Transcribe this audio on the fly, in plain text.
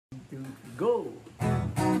go!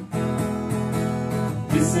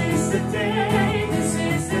 This is the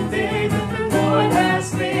day that the Lord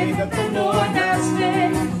has made, that the Lord has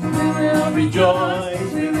made. We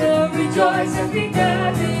will rejoice and be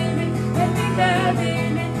glad in it, and be glad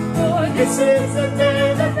in it. For this is the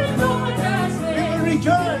day that the Lord has made. We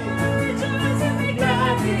rejoice And be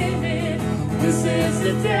glad in it. This is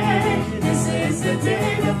the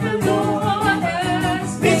day that the Lord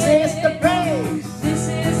has made. This is the praise. This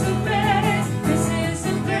is the praise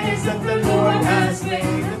that the Lord has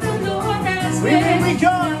made, that the Lord has We made. will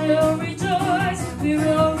rejoice. We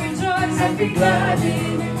will rejoice and be glad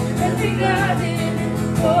in it, and be glad in it.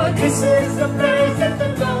 For this is the praise that the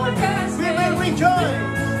Lord has We made. will rejoice.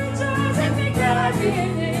 Rejoice and be glad in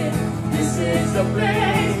it. This is the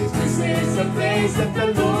praise that the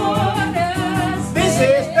Lord has made. This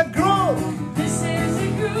is the groove.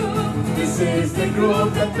 This is the group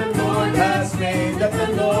that the Lord has made, that the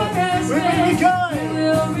Lord has We will made. rejoice.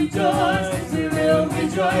 We will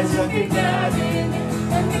rejoice and be glad in it,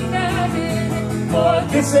 and be glad in it. For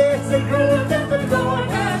This is the groove that the Lord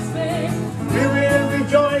has made. We will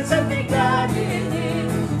rejoice and be glad. In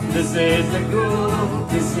it. This is the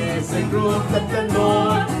group that the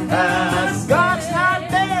Lord has God's made. not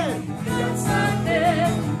dead. God's not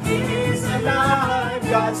dead. He is alive.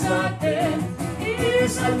 God's not dead. He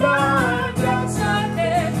is alive. God's not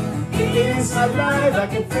dead. He is alive. I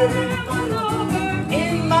can feel him all over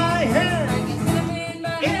In my hands,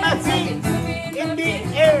 in my feet, in the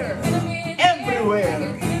air, everywhere,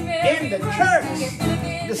 in the church,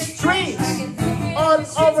 the streets, all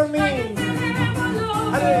over me.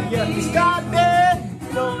 Hallelujah. Is God dead?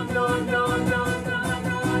 No, no, no, no, no,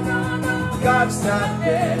 no, no, no. God's not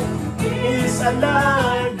dead. He is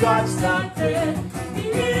alive. God's not dead. He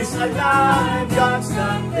is alive. God's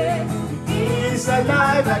not dead. He is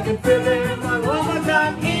alive. I can feel him One more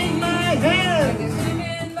time. In my hands,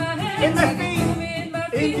 in my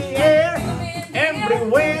feet, in the air,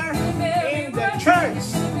 everywhere, in the church,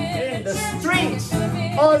 in the streets,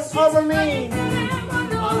 all over me.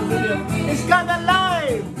 Hallelujah. Is God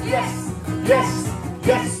alive? Yes, Yes,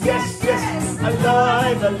 yes, yes, yes.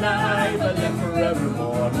 Alive, alive, alive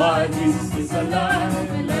forevermore. My Jesus is alive.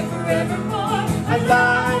 alive forevermore.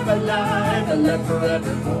 Alive, alive, alive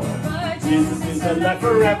forevermore. Jesus is alive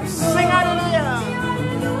forever. Sing hallelujah.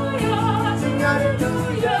 Sing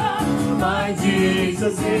hallelujah. My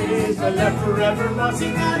Jesus is alive forevermore.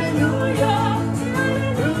 Sing hallelujah.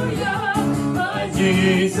 Hallelujah. My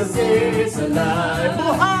Jesus is alive.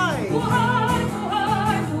 Buhay! Buhay,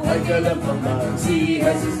 buhay, buhay kailan pa man. Si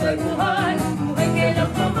Jesus ay buhay, buhay kailan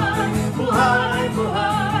pa man. Buhay,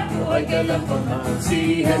 buhay, buhay kailan pa man.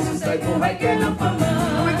 Si Jesus ay buhay kailan pa man.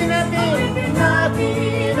 Awitin natin. Awitin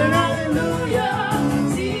natin ang hallelujah.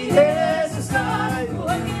 Si Jesus ay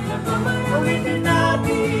buhay kailan pa man. Awitin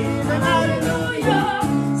natin ang hallelujah.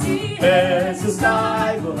 Si Jesus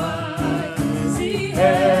ay buhay. Si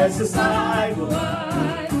Jesus ay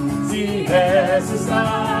buhay. Si Jesus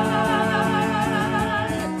ay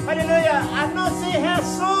Hallelujah! Ano si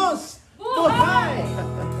Jesus? Buhay!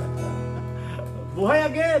 Buhay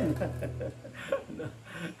again!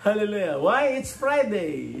 Hallelujah! Why? It's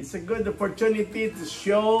Friday. It's a good opportunity to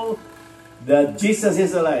show that Jesus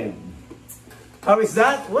is alive. How is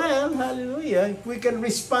that? Well, hallelujah. If we can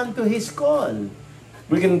respond to His call.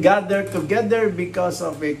 We can gather together because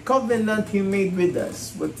of a covenant He made with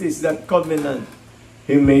us. What is that covenant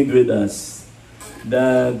He made with us?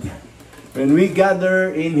 That when we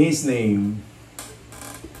gather in His name,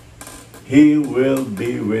 He will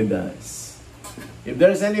be with us. If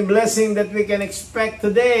there's any blessing that we can expect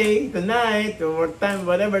today, tonight, or time,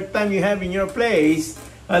 whatever time you have in your place,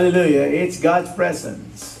 hallelujah, it's God's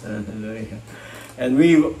presence. Hallelujah. And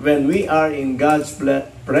when we are in God's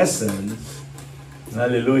presence,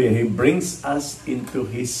 hallelujah, He brings us into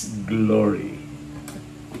His glory.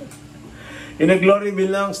 And the glory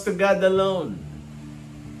belongs to God alone.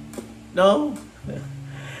 No?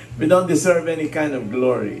 We don't deserve any kind of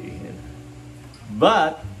glory.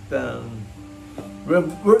 But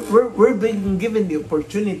we're being given the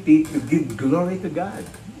opportunity to give glory to God.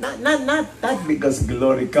 Not because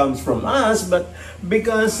glory comes from us, but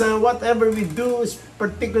because whatever we do, is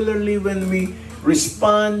particularly when we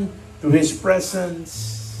respond to His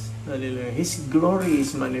presence, hallelujah, His glory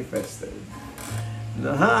is manifested.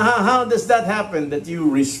 Now, how does that happen, that you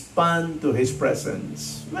respond to His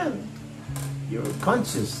presence? Well, you're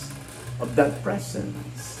conscious of that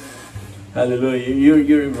presence. Hallelujah.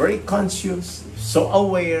 You're very conscious, so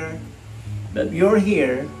aware that you're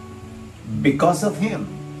here because of Him.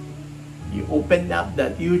 You open up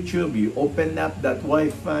that YouTube, you open up that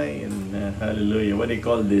Wi-Fi, and hallelujah, what do you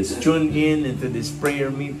call this? Tune in into this prayer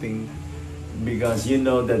meeting, because you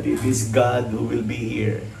know that it is God who will be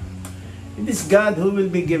here. It is God who will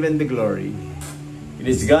be given the glory. It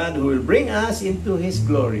is God who will bring us into His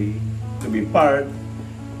glory to be part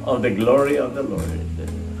of the glory of the Lord.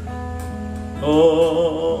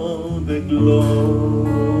 Oh, the glory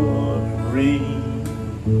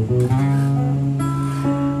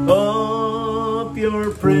of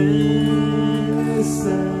your presence.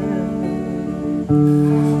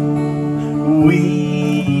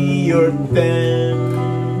 We, your temple,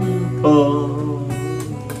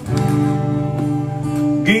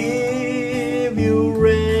 give you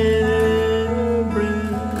reverence.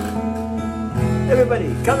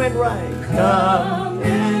 Everybody, come and rise. Come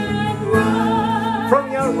and rise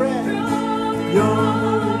from your rest,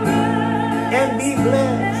 and be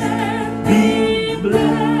blessed. Be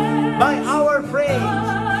blessed by our praise,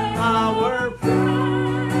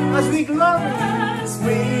 as we glory,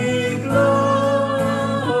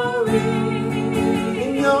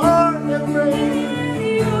 in your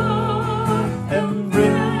embrace,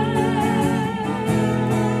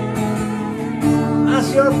 as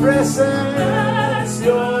your presence,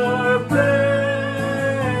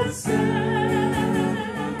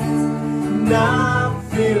 now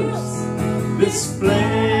fills this place.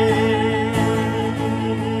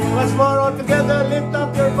 Once more, all together, lift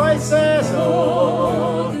up your voices.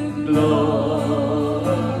 Oh, glory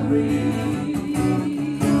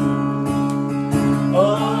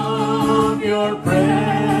of your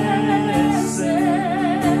presence.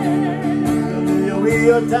 We,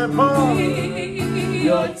 your temple,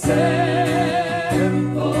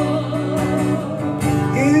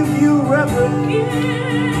 give you reverence.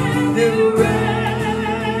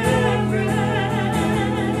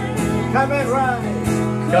 Come and rise.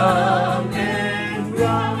 Come and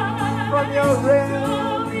rise from your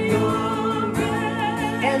realm,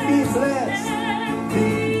 and be blessed.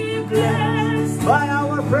 Be blessed by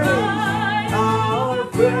our praise,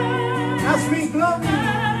 as we glory,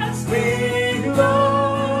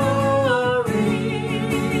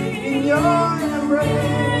 in your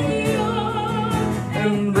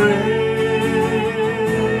embrace,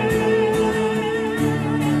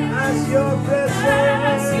 as your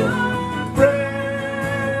presence,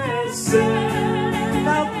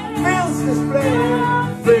 now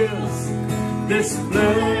fills this place.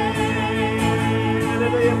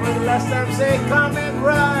 Hallelujah. For the last time, say, come and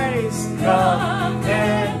rise. Come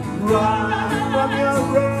and rise from your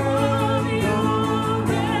realm,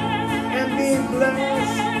 and be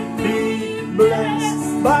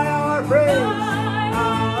blessed by our praise,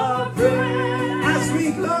 as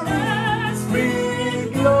we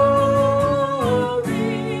glory,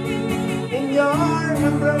 in your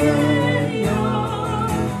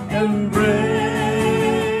embrace,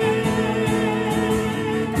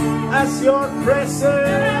 as your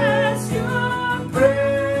presence,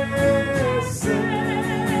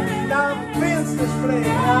 now fills this place,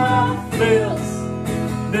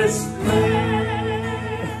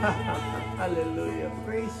 Hallelujah.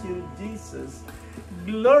 Praise you, Jesus.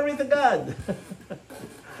 Glory to God.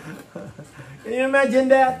 Can you imagine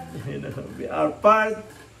that? We are part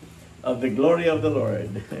of the glory of the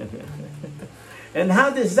Lord. And how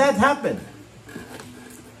does that happen?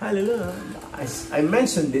 Hallelujah. I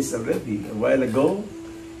mentioned this already a while ago.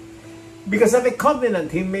 Because of a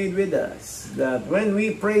covenant He made with us, that when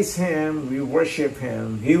we praise Him, we worship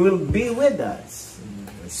Him, He will be with us.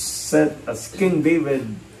 As King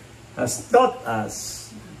David has taught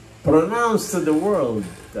us, pronounced to the world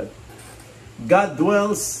that God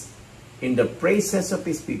dwells in the praises of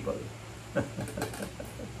His people.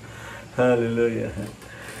 Hallelujah.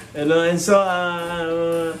 And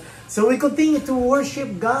so we continue to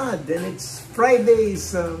worship God, and it's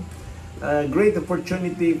Friday's a great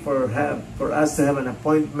opportunity for us to have an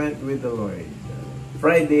appointment with the Lord.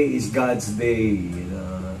 Friday is God's day,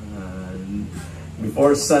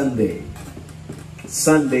 before Sunday.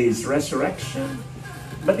 Sunday is resurrection,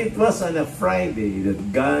 but it was on a Friday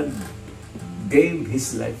that God gave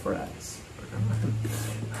His life for us.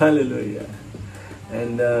 Hallelujah.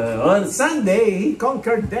 And on Sunday, He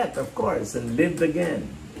conquered death, of course, and lived again.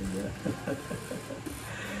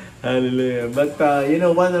 Hallelujah. But,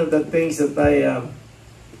 one of the things that I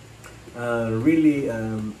really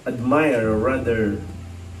admire, or rather,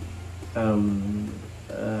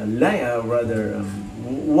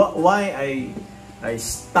 why I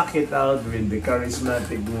stuck it out with the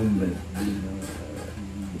charismatic movement.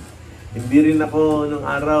 Hindi rin ako nung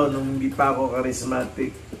araw, nung hindi pa ako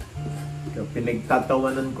charismatic,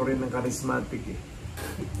 pinagtatawanan ko rin ng charismatic eh.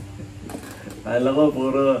 Alam ko,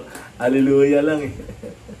 puro hallelujah lang eh.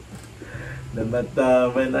 But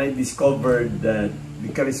when I discovered that the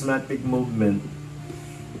charismatic movement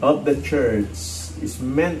of the church is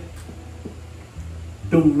meant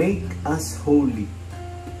to make us holy.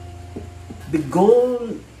 The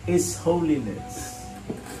goal is holiness.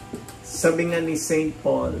 Sabi nga ni St.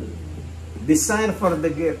 Paul, desire for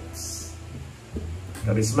the gifts.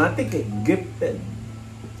 Charismatic, gifted.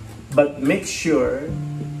 But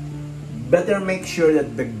better make sure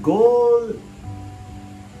that the goal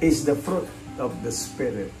is the fruit of the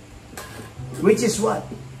Spirit. Which is what?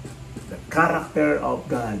 The character of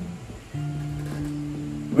God.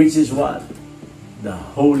 Which is what? The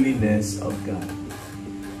holiness of God.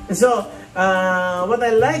 And so, what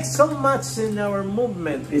I like so much in our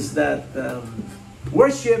movement is that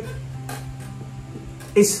worship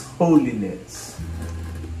is holiness.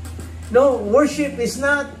 No, worship is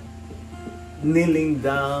not kneeling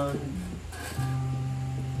down,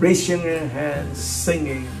 raising your hands,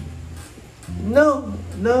 singing. No.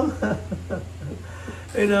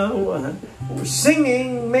 You know,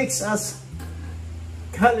 singing makes us,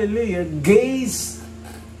 hallelujah, gaze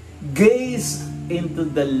into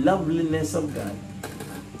the loveliness of God.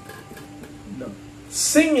 No.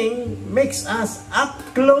 Singing makes us up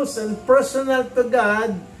close and personal to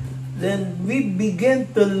God. Then we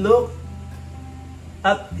begin to look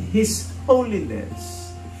at His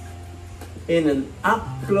holiness in an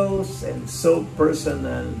up-close and so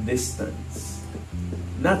personal distance.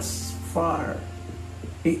 Not far.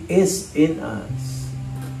 He is in us.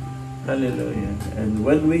 Hallelujah. And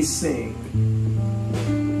when we sing,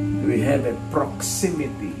 we have a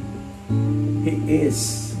proximity. He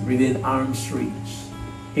is within arm's reach.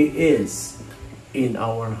 He is in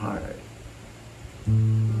our heart.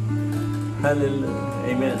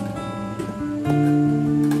 Hallelujah. Amen.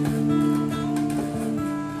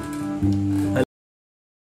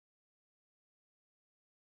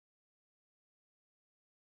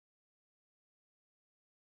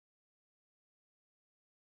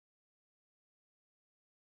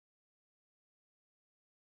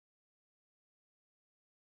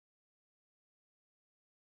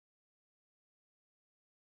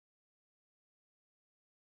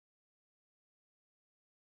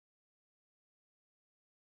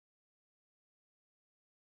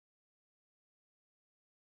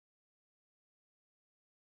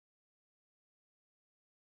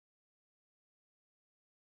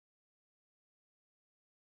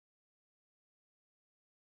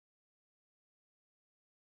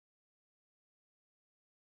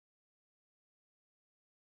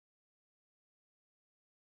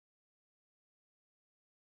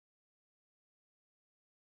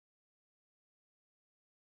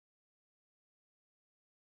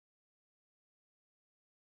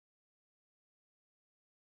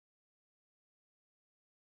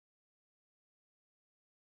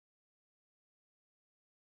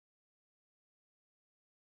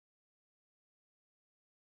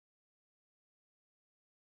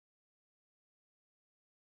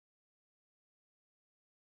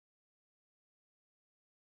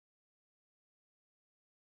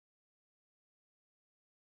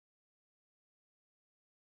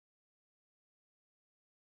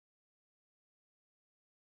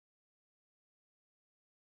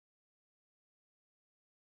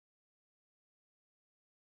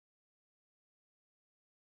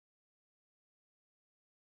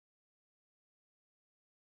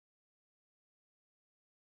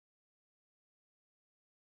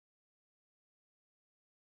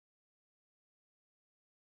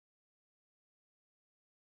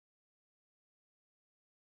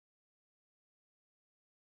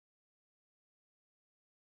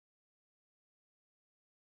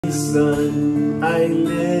 Reason I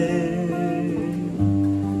live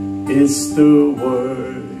is to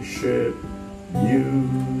worship you.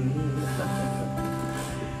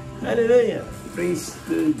 Hallelujah. Praise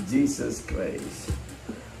to Jesus Christ.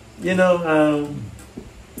 You know,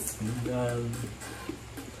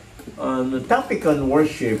 on the topic on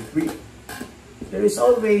worship, there is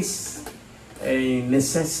always a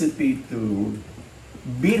necessity to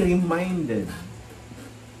be reminded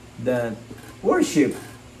that worship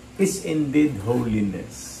is indeed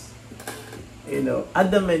holiness. You know,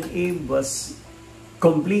 Adam and Eve was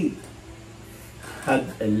complete,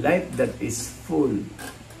 had a life that is full,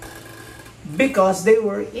 because they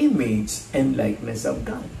were image and likeness of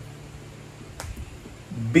God.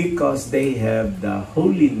 Because they have the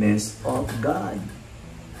holiness of God.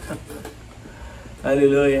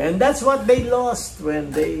 Hallelujah. And that's what they lost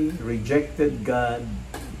when they rejected God,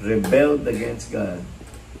 rebelled against God.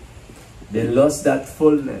 They lost that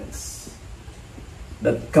fullness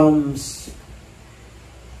that comes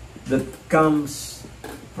that comes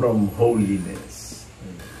from holiness.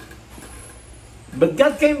 But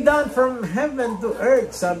God came down from heaven to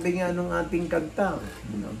earth, sabi nga nung ating kanta,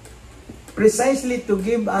 precisely to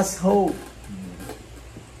give us hope.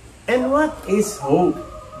 And what is hope?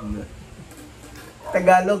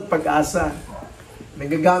 Tagalog, pag-asa.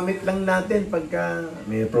 Nagagamit lang natin pagka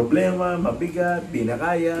may problema, mabigat, di na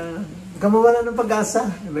kaya. Kamawala ng pag-asa.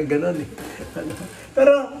 May ganun eh.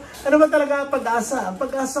 Pero ano ba talaga ang pag-asa? Ang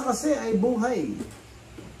pag-asa kasi ay buhay.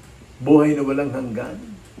 Buhay na walang hanggan.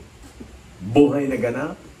 Buhay na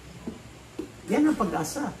ganap. Yan ang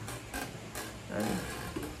pag-asa.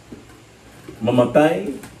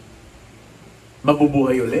 Mamatay,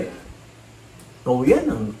 mabubuhay uli. O yan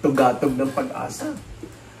ang tugatog ng pag-asa.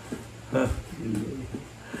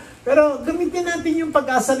 Pero gamitin natin yung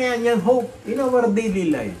pag-asa na yan, yung hope in our daily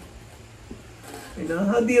life.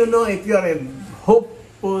 How do you know if you're a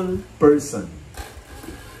hopeful person?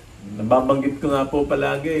 Nababanggit ko nga po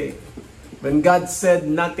palagi, when God said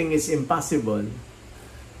nothing is impossible,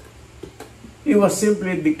 He was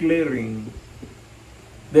simply declaring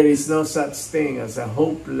there is no such thing as a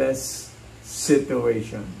hopeless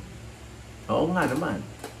situation. Oo nga naman.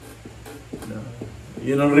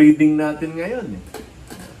 Yun ang reading natin ngayon.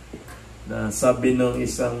 Na sabi ng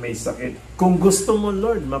isang may sakit, kung gusto mo,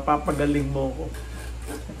 Lord, mapapagaling mo ko.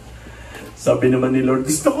 Sabi naman ni Lord,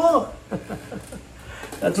 gusto ko!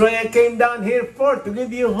 That's why I came down here for, to give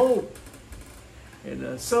you hope.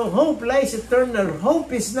 So hope lies eternal.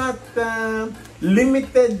 Hope is not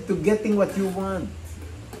limited to getting what you want.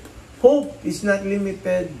 Hope is not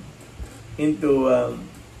limited into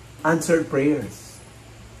answered prayers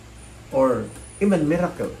or even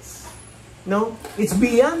miracles. No, it's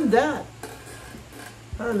beyond that.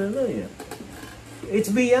 Hallelujah. It's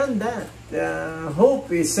beyond that.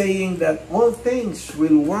 Hope is saying that all things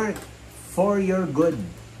will work for your good.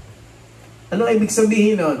 Ano ibig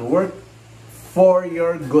sabihin nun? Work for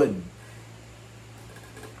your good.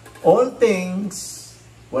 All things,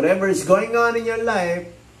 whatever is going on in your life,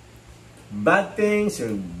 bad things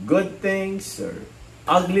or good things or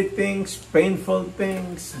ugly things, painful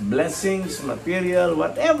things, blessings, material,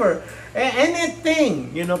 whatever,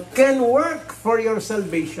 anything, can work for your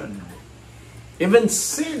salvation. Even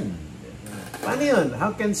sin. Paano yun?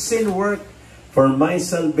 How can sin work for my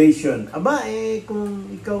salvation? Aba, kung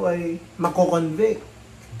ikaw ay mako-convict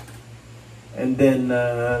and then,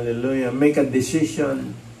 hallelujah, make a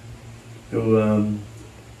decision to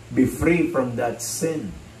be free from that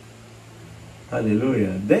sin.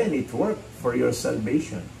 Hallelujah. Then it worked for your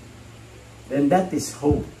salvation. Then that is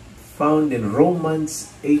hope found in Romans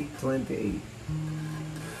 8:28.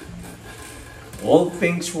 All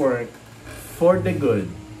things work for the good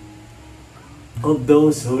of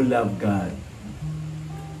those who love God.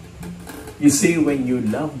 You see, when you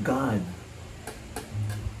love God,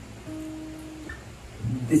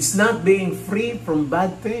 it's not being free from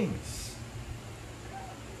bad things.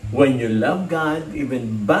 When you love God,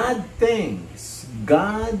 even bad things,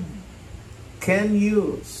 God can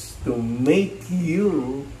use to make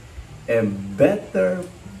you a better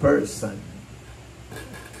person.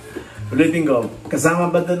 Ulitin ko,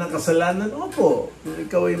 kasama ba doon ang kasalanan? Opo. Kung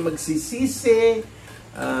ikaw ay magsisisi,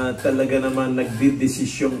 talaga naman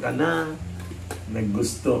nagdidesisyon ka na,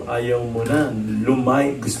 ayaw mo na,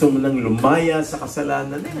 gusto mo nang lumaya sa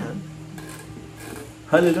kasalanan na yan.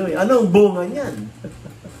 Hallelujah. Ano ang bunga niyan?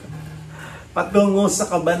 Patungo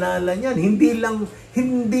sa kabanalan yan. Hindi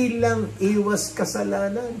lang iwas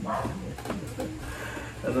kasalanan.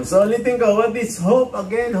 So ulitin ko, what is hope?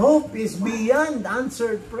 Again, hope is beyond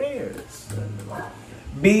answered prayers.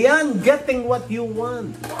 Beyond getting what you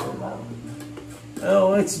want.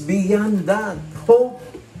 Oh, it's beyond that. Hope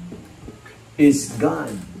is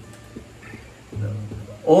God.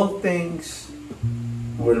 All things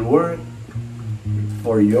will work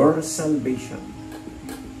for your salvation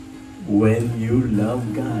when you love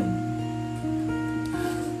God.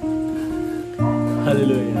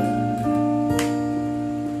 Hallelujah.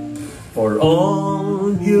 For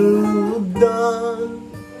all you've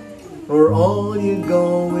done, for all you're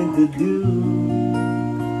going to do,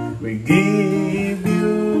 we give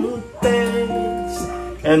you thanks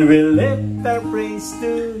and we lift our praise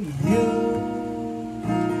to you.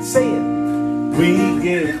 Say it. We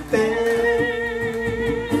give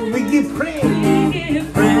thanks, we give praise.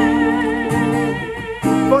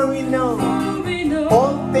 For we know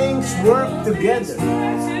all things work together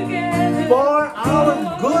for our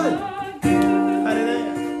good.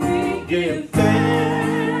 Hallelujah. We give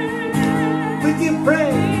thanks. We give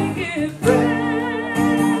praise.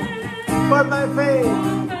 For by faith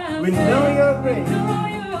we know your grace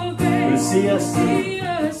will see us through.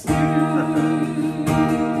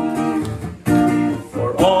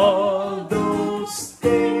 For all those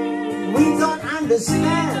things we don't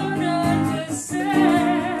understand,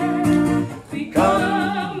 we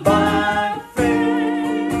come by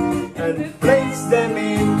faith and place them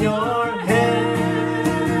in your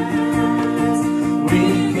hands.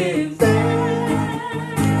 We give thanks,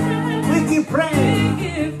 we keep praying,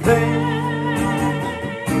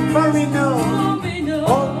 for we know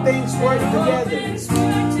all things work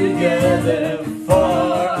together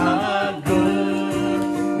for our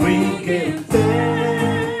good. We give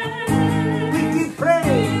thanks, we keep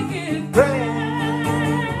praying,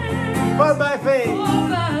 for by faith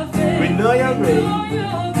we know your grace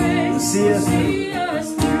to see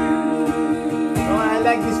us through. Oh, I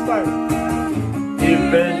like this part.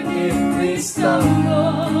 Even if we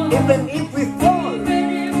stumble, even if we fall,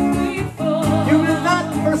 you will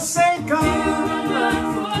not forsake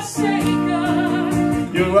us.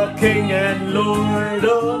 You are King and Lord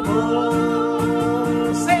of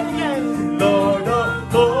all. Say it again, Lord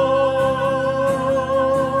of all.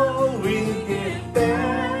 We give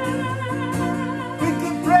thanks, we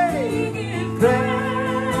can pray,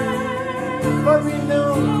 for we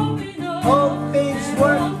know all things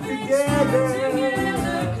work together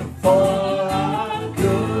for our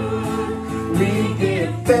good. We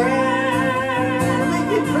give thanks, we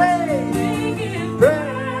can pray,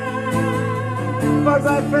 for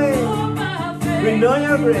by faith we know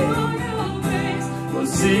your grace will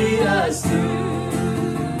see us through.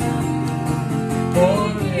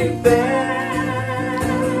 For if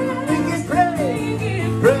we can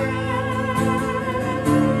pray,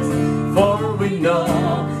 for we know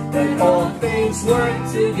that all things work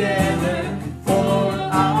together for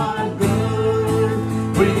our good.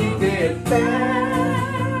 We give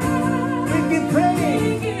thanks, we can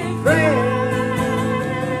pray,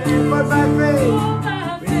 for by faith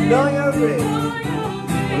we know your grace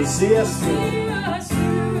will see us through.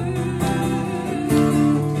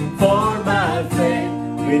 For by faith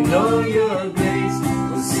we know your grace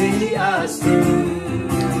will see us through.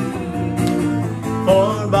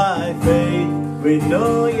 For by faith we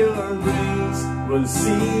know your grace will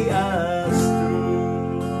see us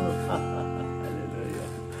through. Hallelujah.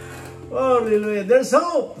 Oh, hallelujah. There's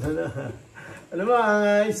hope. Alam mo,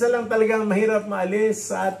 isa lang talagang mahirap maalis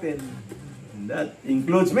sa atin. That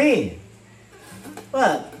includes me.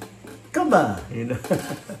 What? Come on.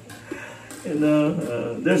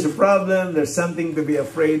 There's a problem. There's something to be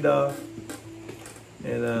afraid of.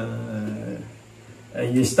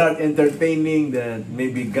 And you start entertaining that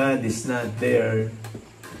maybe God is not there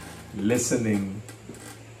listening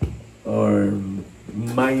or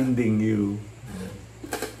minding you.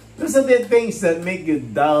 Those are the things that make you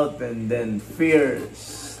doubt, and then fear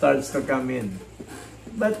starts to come in.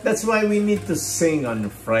 But that's why we need to sing on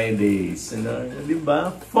Fridays,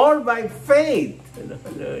 diba? For by faith,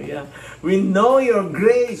 yeah, we know your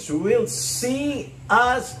grace will see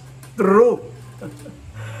us through.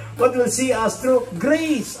 What will see us through?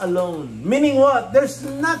 Grace alone. Meaning what? There's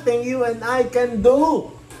nothing you and I can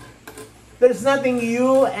do. There's nothing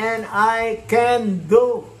you and I can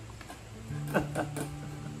do.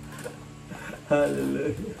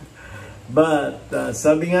 Hallelujah. But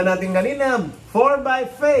sabi nga natin kanina, for by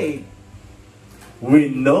faith, we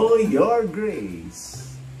know your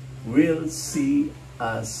grace will see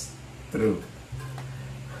us through.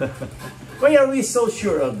 Why are we so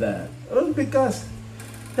sure of that? Well, because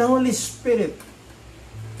the Holy Spirit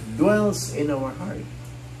dwells in our heart.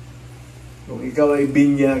 Kung ikaw ay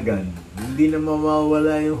binyagan, hindi na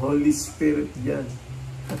mawawala yung Holy Spirit dyan.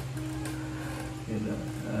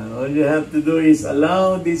 All you have to do is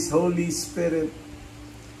allow this Holy Spirit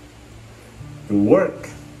to work,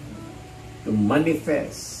 to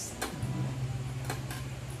manifest,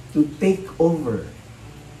 to take over,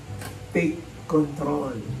 take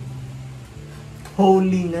control.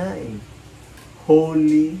 Holy nga eh.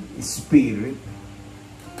 Holy Spirit.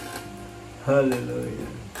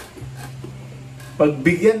 Hallelujah.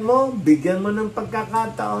 Pagbigyan mo ng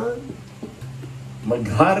pagkakataon,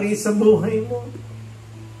 maghari sa buhay mo.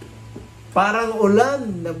 Parang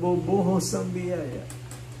ulan na bubuhos ang biyaya.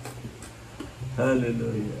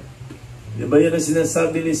 Hallelujah. Di ba yan ang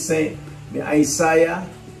sinasabi ni Isaiah?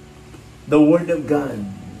 The Word of God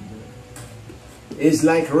is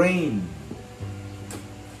like rain.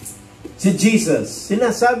 Si Jesus,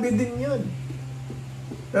 sinasabi din yun.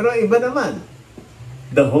 Pero iba naman.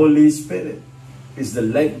 The Holy Spirit is the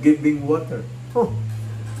life-giving water. Oh.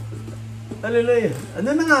 Hallelujah.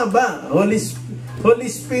 Ano na nga ba? Holy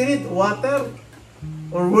Spirit, water,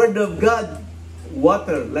 or Word of God,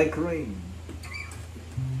 water, like rain.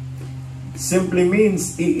 simply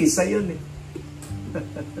means iisa yun eh.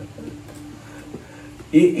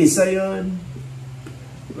 Iisa yun.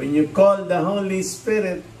 When you call the Holy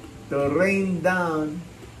Spirit to rain down,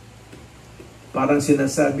 parang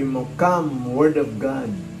sinasabi mo, come, Word of God,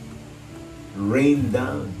 rain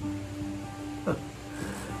down.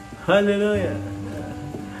 Hallelujah.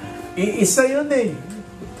 Iisa yun eh.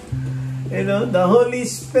 You know, the Holy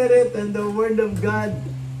Spirit and the Word of God,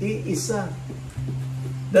 iisa.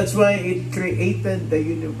 That's why it created the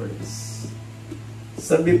universe.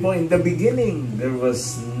 Sabi po, in the beginning, there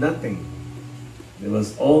was nothing. There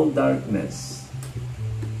was all darkness.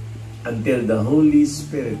 Until the Holy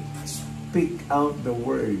Spirit speak out the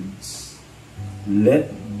words,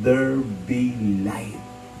 let there be light.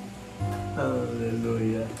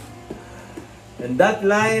 Hallelujah. And that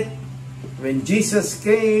light, when Jesus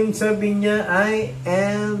came, sabi niya, I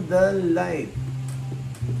am the light.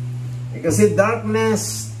 Kasi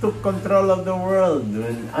darkness took control of the world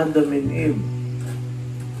when Adam and Eve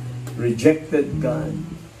rejected God.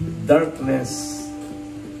 Darkness,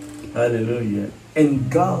 hallelujah,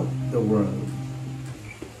 engulfed the world.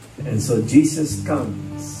 And so Jesus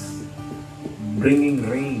comes, bringing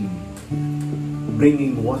rain,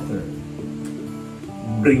 bringing water,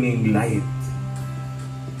 bringing light.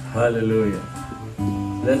 Hallelujah.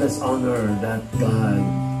 Let us honor that God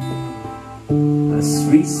as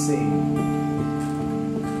we sing.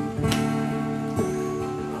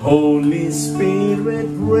 Holy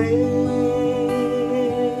Spirit, rain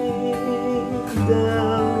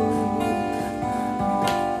down,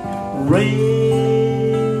 rain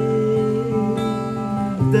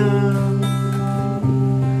down,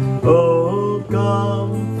 oh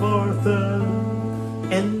comforter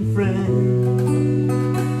and friend,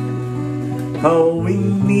 how we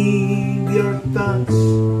need your touch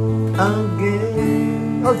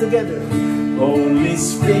again. All together. Holy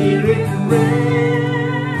Spirit, rain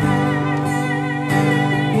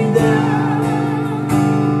down,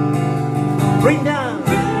 rain down,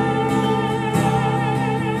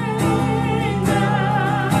 rain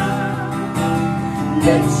down.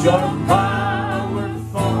 Let your power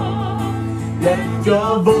fall, let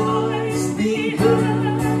your voice be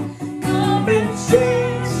heard. Come and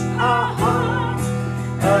change our hearts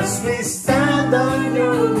as we stand on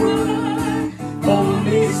your word.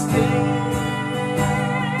 Holy Spirit,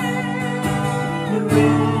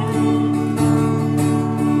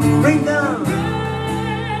 rain down,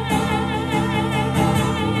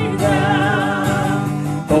 rain down.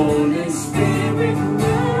 Holy Spirit, rain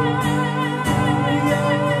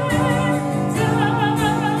down.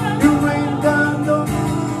 You rain down, Lord.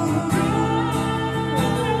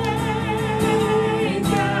 Rain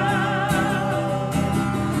down.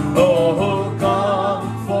 Oh,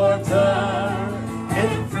 comforter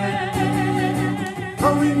and friend,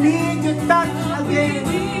 how we need your touch again.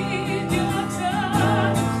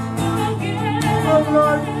 Oh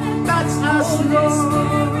Lord, touch us,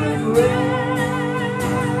 Lord.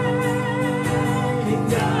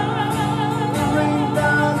 Rain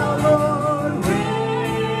down, oh Lord.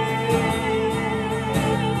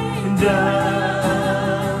 Rain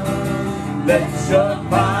down. Let your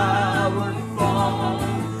power fall,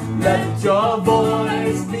 let your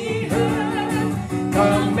voice be heard.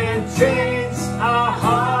 Come and change our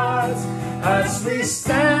hearts as we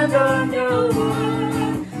stand on your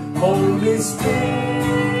word. Holy Spirit,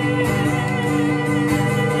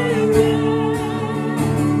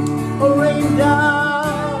 oh, rain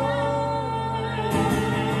down,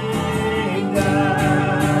 rain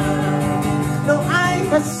down. No eye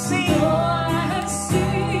has seen,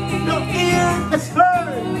 no ear has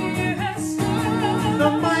heard, no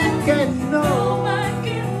mind can know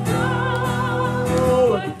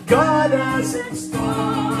what God has in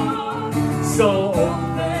store. So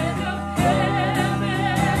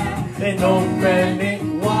and open it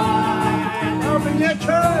wide. Open your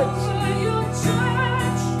church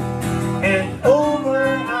and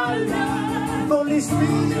over our life. Holy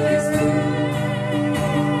Spirit,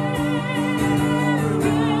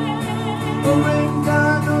 rain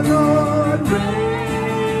down, oh Lord, rain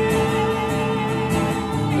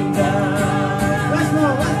down. Once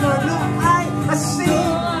more. No eye has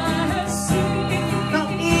seen, no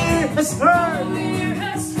ear has heard,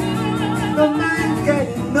 no man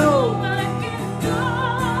can know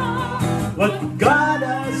what God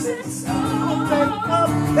has in store. Open up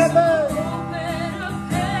heaven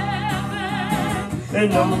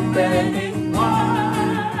and open it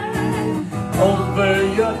wide over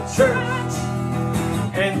your church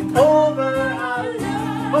and over our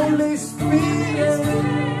Holy Spirit.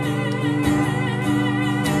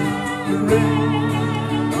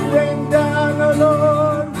 Rain down, oh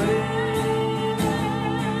Lord, rain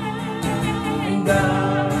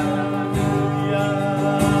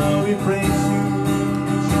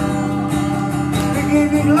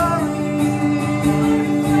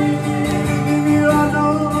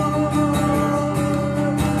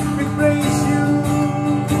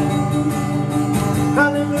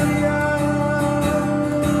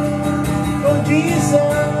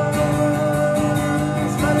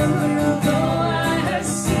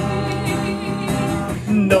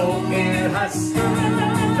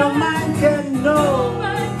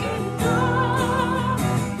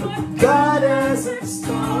God has a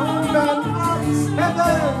storm and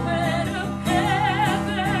heaven.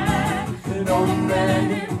 And open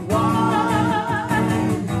it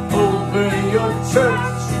wide over your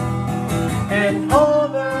church and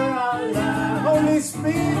over our life. Holy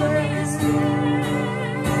Spirit,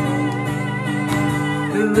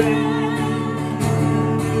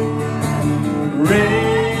 rain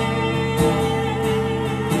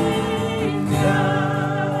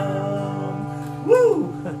down.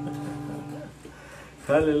 Woo!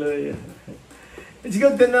 Hallelujah. It's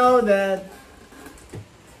good to know that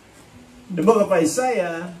the book of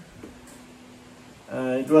Isaiah,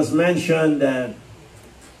 it was mentioned that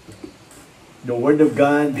the Word of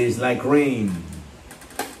God is like rain.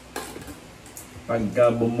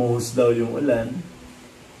 Pagka bumuhos daw yung ulan,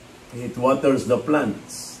 it waters the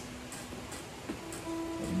plants.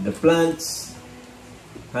 The plants,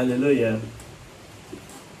 hallelujah,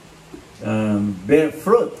 bear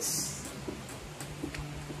fruits.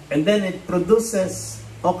 And then it produces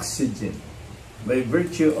oxygen by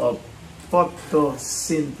virtue of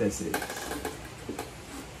photosynthesis.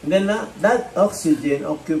 And then that oxygen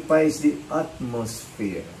occupies the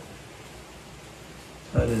atmosphere.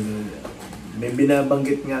 Hallelujah. May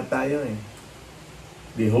binabanggit nga tayo eh.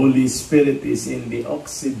 The Holy Spirit is in the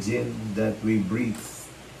oxygen that we breathe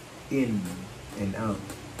in and out.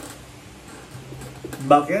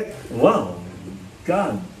 Bakit? Wow!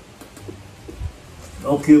 God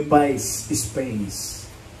occupies space.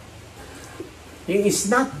 He is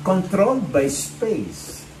not controlled by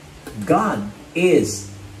space. God is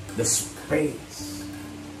the space.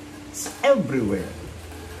 It's everywhere.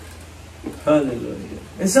 Hallelujah.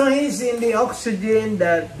 And so He's in the oxygen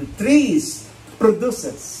that the trees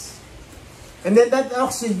produces. And then that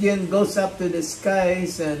oxygen goes up to the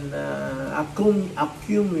skies and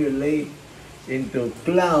accumulate into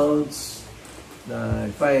clouds.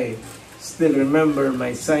 If I still remember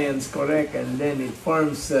my science correct, and then it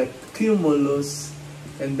forms a cumulus,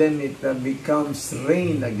 and then it becomes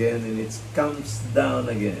rain again, and it comes down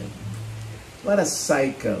again. What a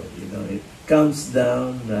cycle, you know. It comes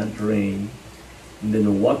down, that rain, and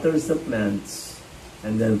then waters the plants,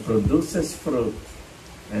 and then produces fruit,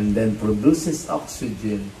 and then produces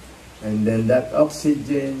oxygen, and then that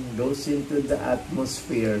oxygen goes into the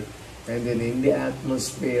atmosphere, and then in the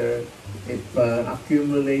atmosphere, it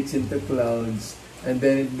accumulates into clouds, and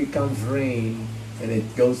then it becomes rain, and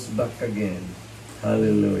it goes back again.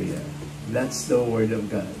 Hallelujah. That's the Word of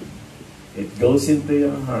God. It goes into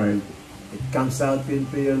your heart. It comes out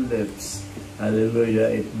into your lips. Hallelujah.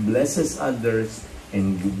 It blesses others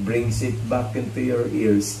and brings it back into your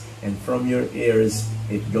ears. And from your ears,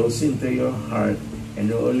 it goes into your heart. And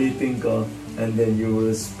uulitin ko, and then you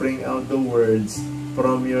will spring out the words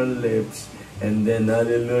from your lips. And then,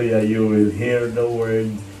 hallelujah, you will hear the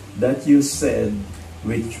word that you said,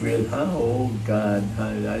 which will, oh God,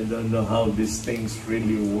 I don't know how these things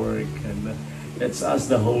really work. And let's ask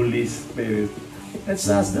the Holy Spirit. Let's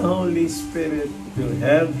ask the Holy Spirit to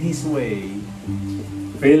have His way.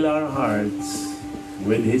 Fill our hearts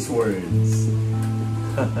with His words.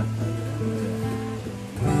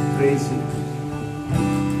 Praise Him.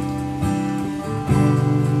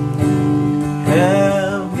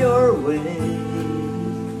 Have your way.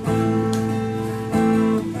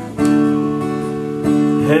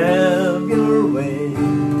 Have your way.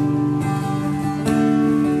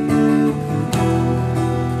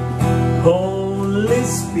 Holy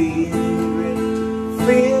Spirit,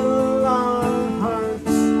 fill our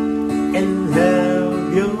hearts and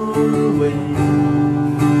have your way.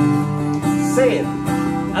 Say it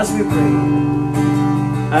as we pray.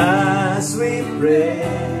 As we pray.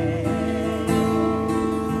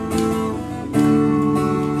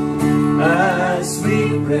 As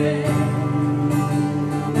we pray.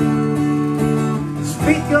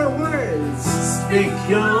 Speak your words. Speak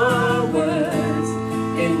your words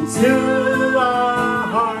into our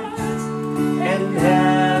hearts and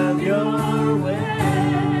have your way.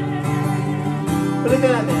 Look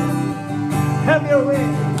at that. Have your way.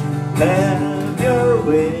 Have your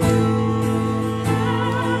way.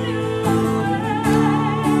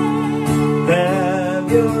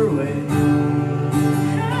 Have your way.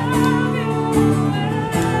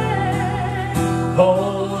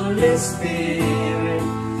 Holy Spirit,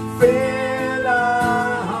 fill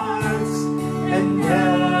our hearts and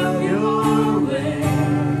have your way.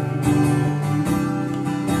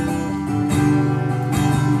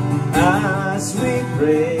 As we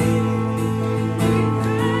pray,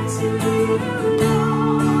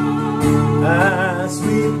 as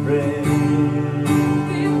we pray,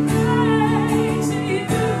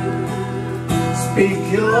 speak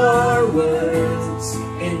your words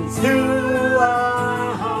into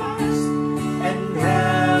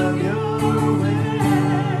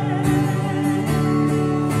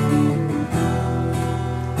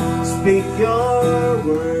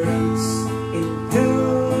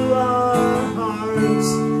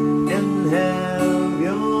hearts and have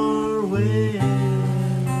your way.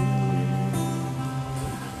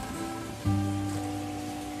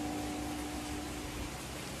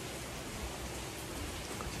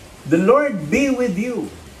 The Lord be with you.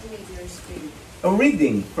 A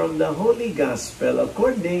reading from the Holy Gospel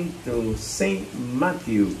according to St.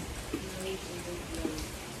 Matthew,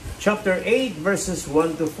 chapter 8, verses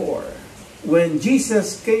 1 to 4. When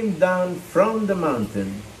Jesus came down from the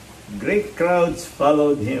mountain, great crowds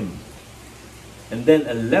followed him. And then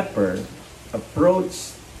a leper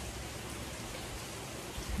approached,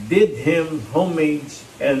 did him homage,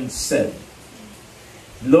 and said,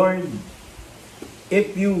 Lord,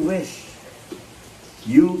 if you wish,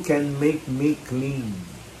 you can make me clean.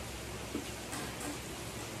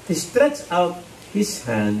 He stretched out his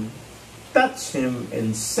hand, touched him,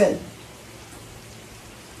 and said,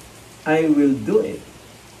 I will do it.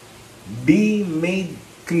 Be made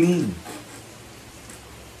clean.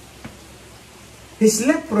 His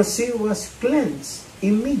leprosy was cleansed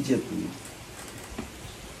immediately.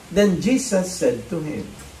 Then Jesus said to him,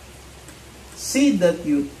 see that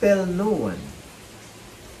you tell no one,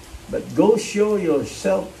 but go show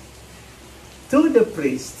yourself to the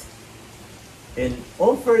priest and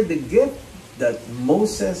offer the gift that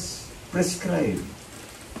Moses prescribed.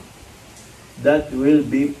 That will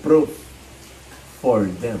be proof for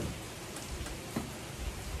them.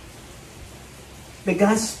 The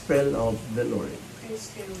Gospel of the Lord.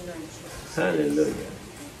 Praise the Lord Jesus. Hallelujah.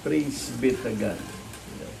 Praise be to God.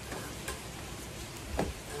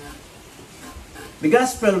 The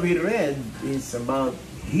Gospel we read is about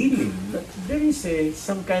healing, but there is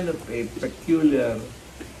some kind of a peculiar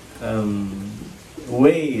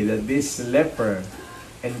way that this leper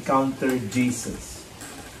encountered Jesus.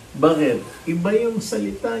 Bakit? Iba yung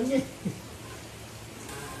salita niya.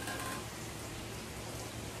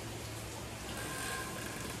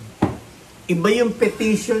 Iba yung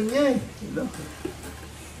petition niya.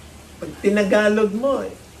 Pag tinagalog mo,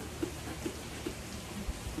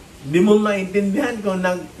 hindi mo maintindihan kung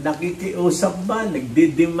nakikiusap ba,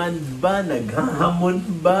 nagdidemand ba, naghahamon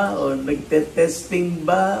ba, o nagtetesting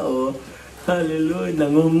ba, o hallelujah,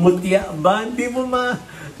 nangungutya ba, hindi mo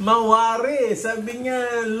mawari. Sabi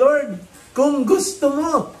niya, Lord, kung gusto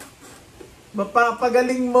mo,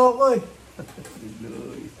 mapapagaling mo ko.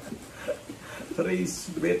 Hallelujah. Praise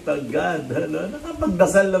be to God.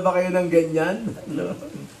 Nakapagdasal na ba kayo ng ganyan?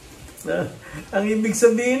 Ang ibig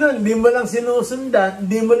sabihin nun, hindi mo lang sinusundan,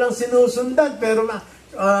 pero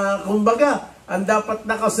kumbaga, ang dapat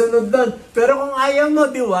nakasunod doon. Pero kung ayaw mo,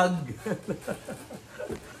 diwag.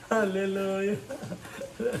 Hallelujah.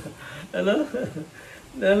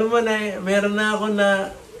 Alam mo na, meron na ako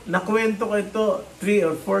nakwento ko ito 3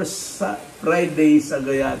 or 4 Fridays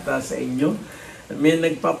ago yata sa inyo. May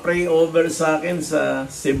nagpa-pray over sa akin sa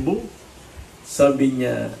Cebu. Sabi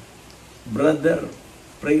niya, brother,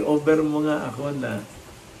 pray over mo nga ako na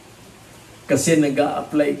kasi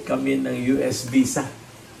nag-a-apply kami ng US visa.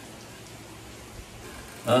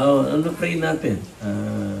 Ano pray natin?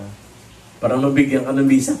 Para mabigyan ka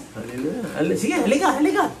ng visa. Sige, halika.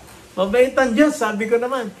 Mabaitan Diyos, sabi ko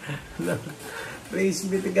naman. Praise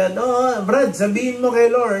be to God. Brad, sabihin mo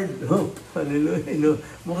kay Lord. Hallelujah.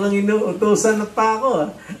 Mukhang inuutosan na pa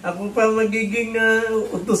ako. Ako pa magiging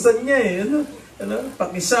utusan niya .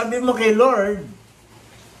 Pakisabi mo kay Lord,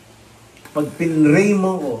 pag pinray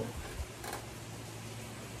mo ko,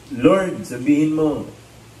 Lord, sabihin mo,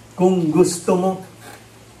 kung gusto mo,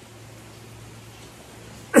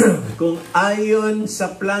 kung ayon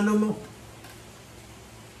sa plano mo,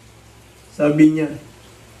 sabi niya,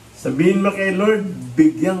 sabihin mo kay Lord,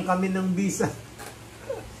 bigyan kami ng visa.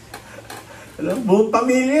 Buong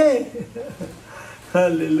pamilya .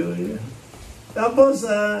 Hallelujah. Tapos,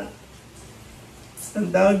 ang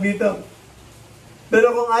tawag dito,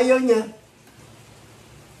 pero kung ayaw niya,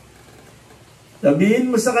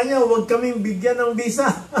 sabihin mo sa kanya, huwag kaming bigyan ng visa.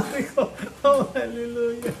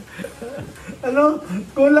 Hallelujah.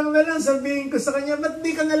 Kulang na lang sabihin ko sa kanya, ba't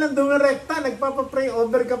di ka na lang dumirekta? Nagpapapray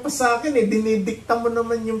over ka pa sa akin . Dinidikta mo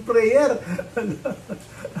naman yung prayer.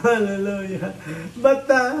 Hallelujah. But,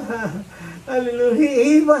 hallelujah,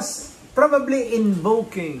 he was probably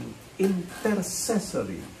invoking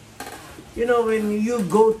intercessory. You know, when you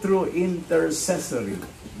go through intercessory,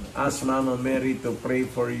 ask Mama Mary to pray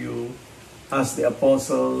for you, ask the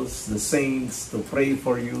apostles, the saints to pray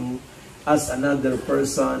for you, ask another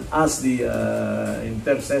person, ask the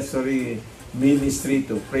intercessory ministry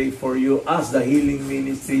to pray for you, ask the healing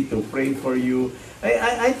ministry to pray for you.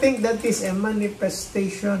 I think that is a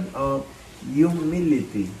manifestation of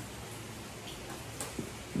humility.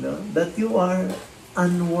 That you are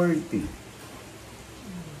unworthy.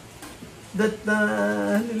 that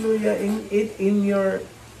hallelujah, in your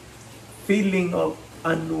feeling of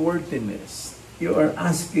unworthiness, you are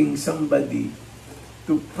asking somebody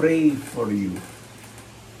to pray for you.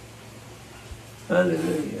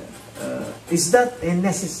 Hallelujah. Is that a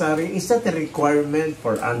necessary? Is that a requirement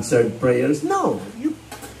for answered prayers? No.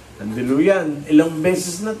 Hallelujah. Ilang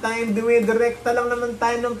beses na tayong dumidirekta lang naman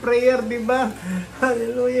tayo ng prayer, di ba?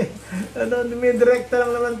 Hallelujah. Dumidirekta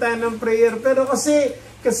lang naman tayo ng prayer. Pero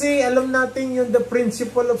kasi alam natin yung the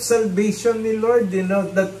principle of salvation ni Lord,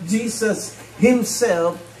 that Jesus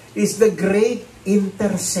Himself is the great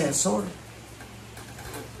intercessor.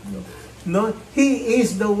 No, He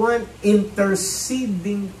is the one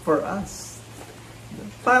interceding for us.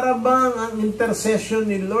 Para bang ang intercession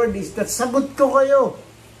ni Lord is that sagot ko kayo.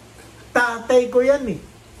 Tatay ko yan eh.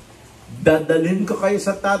 Dadalhin ko kayo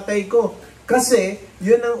sa tatay ko. Kasi,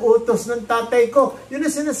 yun ang utos ng tatay ko. Yun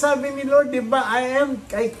ang sinasabi ni Lord, di ba? I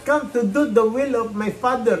come to do the will of my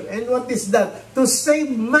Father. And what is that? To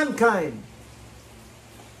save mankind.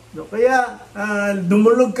 No, kaya,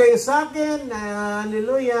 dumulog kayo sa akin,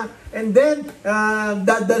 hallelujah. And then,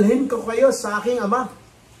 dadalhin ko kayo sa aking Ama.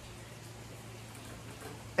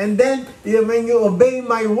 And then, when you obey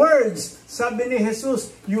my words, sabi ni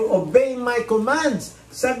Jesus, you obey my commands.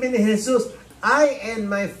 Sabi ni Jesus, I and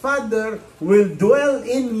my Father will dwell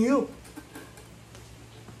in you.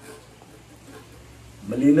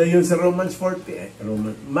 Malinaw yun sa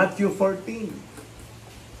Matthew 14.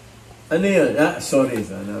 Ano yun? Sorry.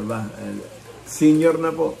 Ano ba? Senior na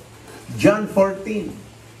po. John 14.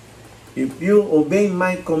 If you obey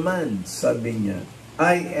my commands, sabi niya,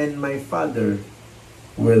 I and my Father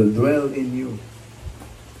will dwell in you.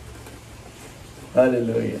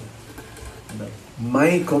 Hallelujah.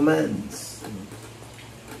 My commands.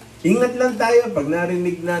 Ingat lang tayo pag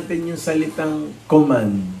narinig natin yung salitang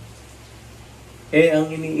command. Ang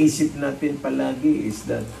iniisip natin palagi is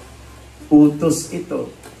that utos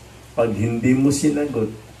ito. Pag hindi mo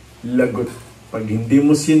sinagot, lagot. Pag hindi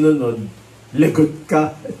mo sinunod, lagot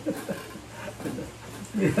ka.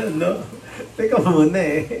 No? Teka muna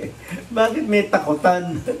Bakit may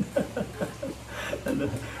takutan?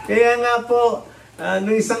 Kaya nga po,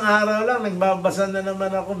 nung isang araw lang, nagbabasa na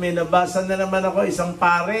naman ako, may nabasa na naman ako, isang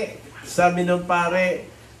pare. Sabi ng pare,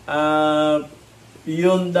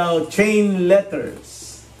 yun daw, chain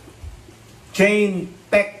letters, chain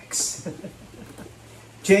text,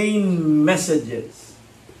 chain messages.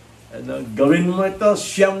 Gawin mo ito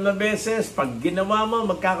 9 na beses. Pag ginawa mo,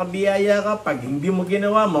 magkakabiyaya ka. Pag hindi mo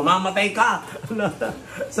ginawa, mamamatay ka.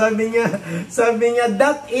 Sabi niya,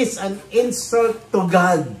 that is an insult to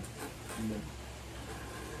God.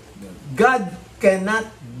 God cannot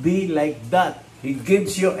be like that. He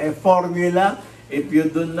gives you a formula. If you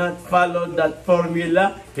do not follow that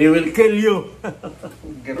formula, He will kill you.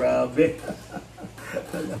 Grabe.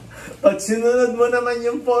 Pag sinunod mo naman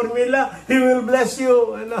yung formula, He will bless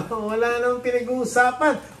you. Wala nang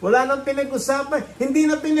pinag-uusapan. Hindi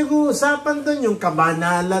na pinag-uusapan doon yung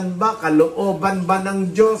kabanalan ba, kalooban ba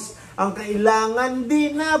ng Diyos ang kailangan.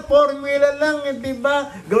 Di na, formula lang, di ba?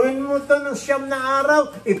 Gawin mo to ng 9 na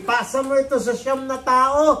araw, ipasa mo ito sa 9 na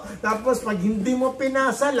tao. Tapos pag hindi mo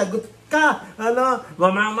pinasa, lagot ka,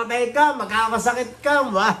 mamamatay ka, magkakasakit ka.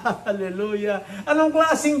 Hallelujah. Anong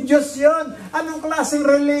klaseng Diyos yon? Anong klaseng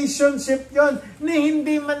relationship yon? Ni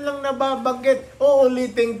hindi man lang nababanggit.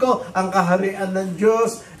 Uulitin ko, ang kaharian ng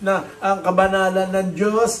Diyos, ang kabanalan ng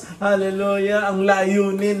Diyos, hallelujah, ang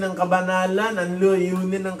layunin ng kabanalan, ang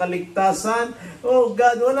layunin ng kaligtasan. Oh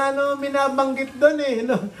God, wala namang binabanggit doon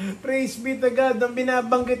Praise be to God. Ang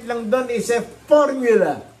binabanggit lang doon is a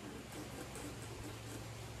formula.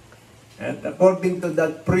 And according to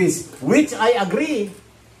that priest, which I agree,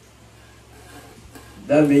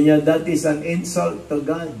 sabi niya, that is an insult to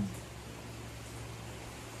God.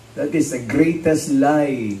 That is the greatest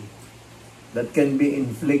lie that can be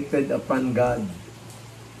inflicted upon God.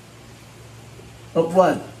 Of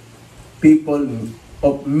what? People,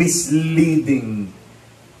 of misleading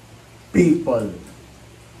people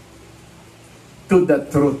to the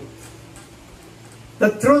truth.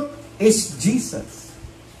 The truth is Jesus.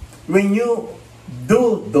 When you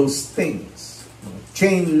do those things,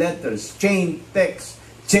 chain letters, chain text,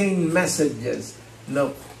 chain messages,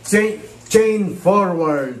 chain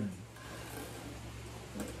forward.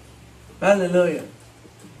 Hallelujah.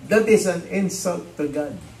 That is an insult to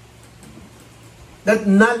God. That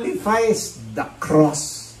nullifies the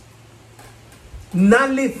cross.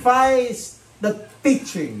 Nullifies the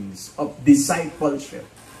teachings of discipleship.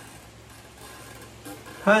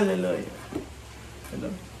 Hallelujah.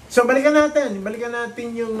 So, balikan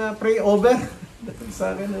natin yung pray over.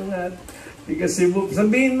 Sa akin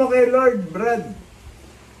Sabihin mo kay Lord, Brad.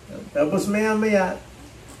 Tapos maya-maya,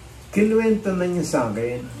 kinuwento na niya sa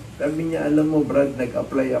akin. Sabi niya, alam mo, Brad,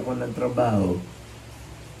 nag-apply ako ng trabaho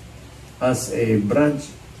as a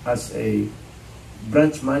branch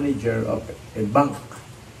manager of a bank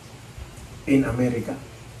in America.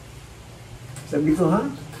 Sabi ko, ha?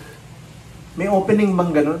 May opening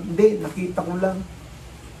bang ganon? Hindi, nakita ko lang.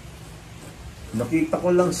 Nakita ko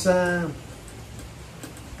lang sa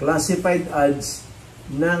classified ads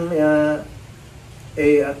ng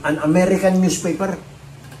an American newspaper.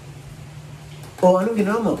 O anong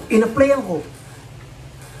ginawa mo? In-applyan ko.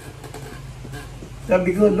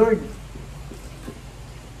 Sabi ko, Lord,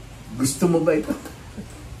 gusto mo ba ito?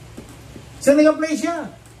 So nag-apply siya.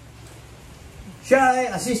 Siya ay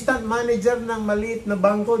assistant manager ng maliit na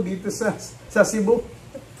bangko dito sa Cebu.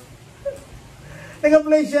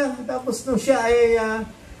 Nag-apply siya. Tapos nung siya ay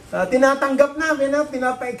tinatanggap namin,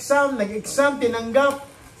 pinapa-exam, nag-exam, tinanggap.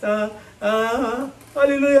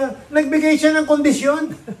 Hallelujah. Nagbigay siya ng kondisyon.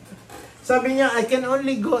 Sabi niya, I can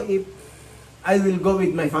only go if I will go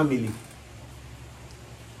with my family.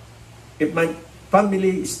 If my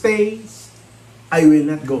family stays, I will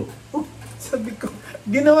not go. Oh, sabi ko,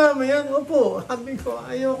 ginawa mo yan? Opo. Sabi ko,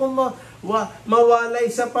 ayoko mawalay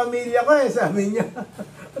sa pamilya ko sabi niya.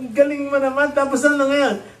 Ang galing mo naman. Tapos ano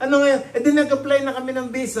ngayon? E di nag-apply na kami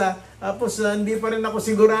ng visa. Tapos hindi pa rin ako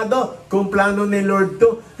sigurado kung plano ni Lord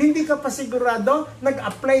to. Hindi ka pa sigurado?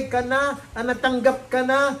 Nag-apply ka na, natanggap ka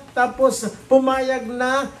na, tapos pumayag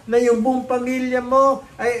na yung buong pamilya mo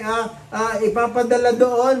ay ipapadala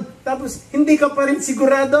doon. Tapos hindi ka pa rin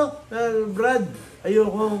sigurado? Brad,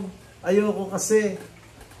 ayoko kasi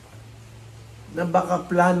na baka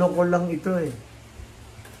plano ko lang ito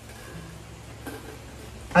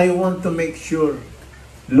I want to make sure,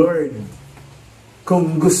 Lord,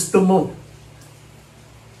 kung gusto mo,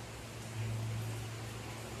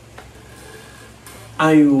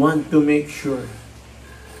 I want to make sure.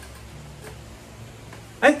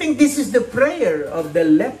 I think this is the prayer of the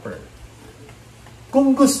leper.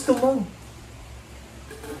 Kung gusto mo.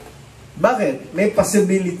 Bakit? May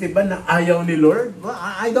possibility ba na ayaw ni Lord? Well,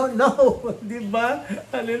 I don't know. Diba?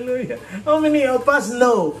 Hallelujah. How many of us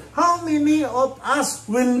know? How many of us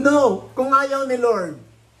will know kung ayaw ni Lord?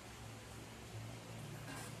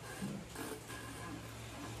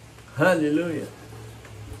 Hallelujah.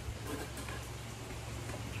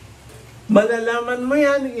 Malalaman mo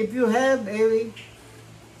yan if you have a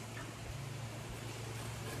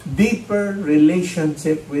deeper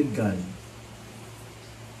relationship with God.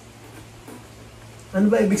 Ano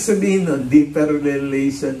ba ibig sabihin nun? Deeper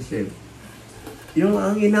relationship. Yung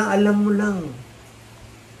ang inaalam mo lang.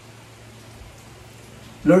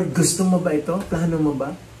 Lord, gusto mo ba ito? Plano mo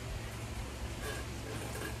ba?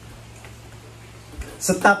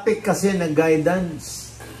 Sa topic kasi na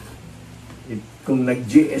guidance, kung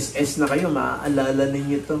nag-GCASH na kayo, maaalala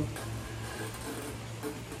ninyo ito.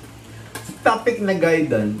 Sa topic na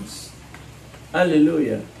guidance,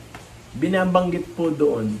 hallelujah, binabanggit po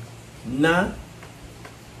doon na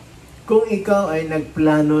kung ikaw ay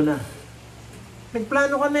nagplano na.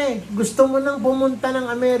 Nagplano ka na Gusto mo nang pumunta ng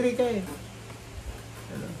Amerika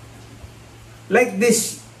Like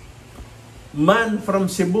this man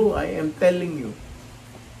from Cebu, I am telling you.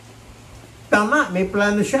 Tama, may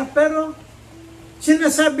plano siya, pero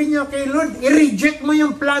sinasabi niya kay Lord, i-reject mo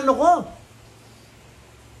yung plano ko.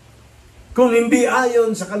 Kung hindi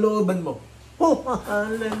ayon sa kalooban mo. Oh,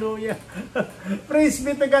 hallelujah. Praise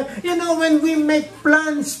be to God. You know, when we make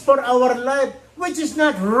plans for our life, which is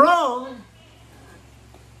not wrong,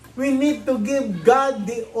 we need to give God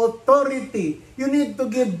the authority. You need to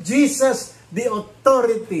give Jesus the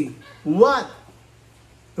authority. What?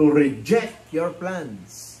 To reject your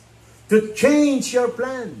plans. To change your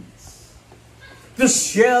plans. To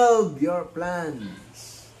shelve your plans.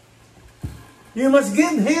 You must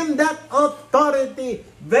give Him that authority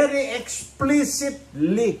very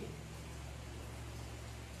explicitly.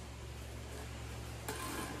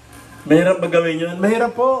 Mahirap ba gawin yun?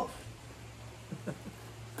 Mahirap po.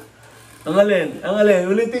 Ang alin.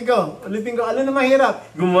 Ulitin ko. Ano na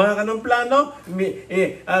mahirap? Gumawa ka ng plano,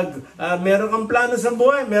 meron kang plano sa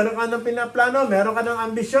buhay, meron ka ng pinaplano, meron ka ng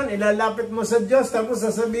ambisyon, ilalapit mo sa Diyos, tapos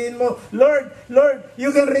sasabihin mo, Lord,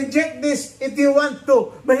 you can reject this if you want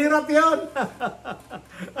to. Mahirap yun.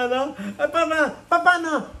 Ano?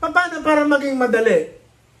 Paano para maging madali?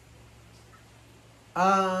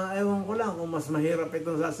 Ewan ko lang kung mas mahirap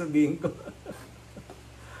itong sasabihin ko.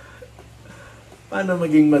 Paano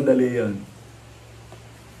maging madali yun?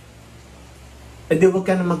 Di huwag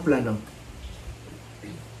ka na magplano.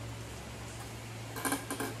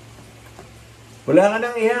 Wala ka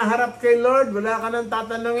nang ihaharap kay Lord, wala ka nang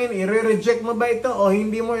tatanungin, i-reject mo ba ito o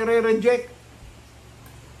hindi mo i-reject?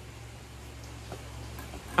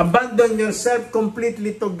 Abandon yourself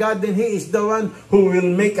completely to God and He is the one who will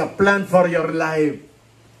make a plan for your life.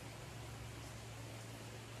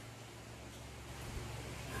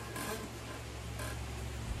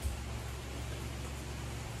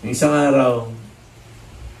 Isang araw,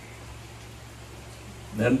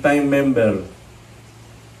 meron tayong member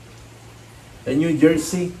sa New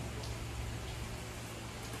Jersey.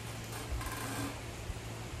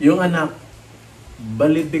 Yung anak,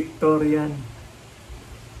 valedictorian.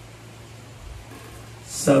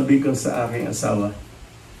 Sabi ko sa aking asawa,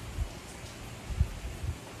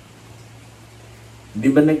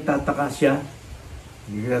 di ba nagtataka siya?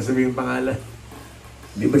 Hindi ko sasabihin pangalan.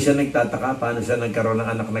 Di ba siya nagtataka paano siya nagkaroon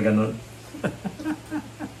ng anak na gano'n?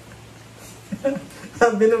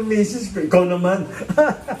 Sabi ng misis ko, ikaw naman.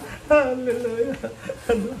 Hallelujah.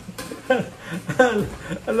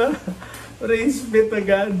 Ano? Praise be to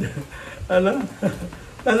God. Ano?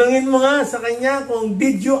 Tanungin mo nga sa kanya kung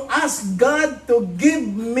did you ask God to give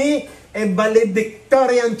me a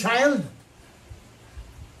valedictorian child?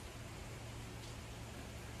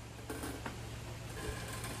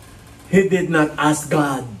 He did not ask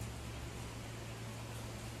God.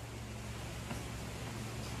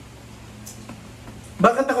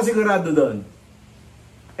 Bakit ako sigurado doon?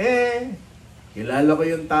 Kilala ko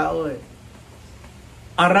yung tao eh.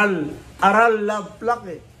 Aral love pluck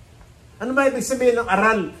eh. Ano ba ibig sabihin ng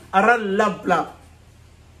aral? Aral love pluck.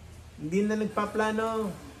 Hindi na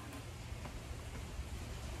nagpaplano.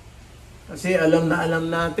 Kasi alam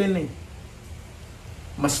natin eh.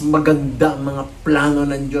 Mas maganda ang mga plano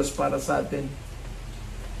ng Diyos para sa atin.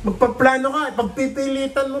 Magpaplano ka,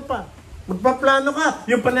 pagpipilitan mo pa. Magpaplano ka,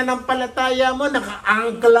 yung pananampalataya mo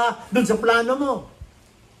nakaangkla dun sa plano mo.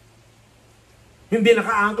 Hindi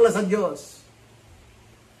nakaangkla sa Diyos.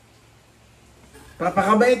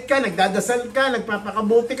 Papakabait ka, nagdadasal ka,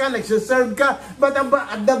 nagpapakabuti ka, nagsiserve ka, but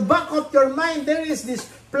at the back of your mind, there is this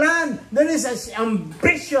plan, there is this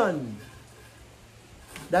ambition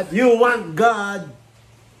that you want God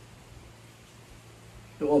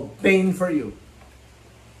to obtain for you.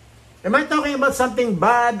 Am I talking about something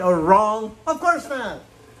bad or wrong? Of course not.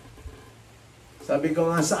 Sabi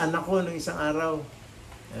ko nga sa anak ko nung isang araw,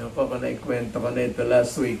 ayun ko naikwento ko na ito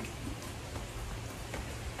last week.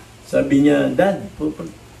 Sabi niya, Dad,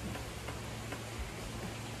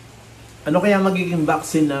 ano kaya magiging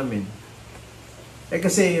vaccine namin?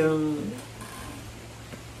 Kasi yung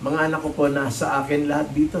mga anak ko po nasa akin lahat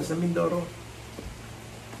dito sa Mindoro.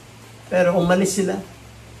 Pero umalis sila.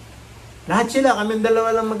 Lahat sila, kaming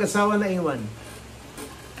dalawa lang mag-asawa na iwan.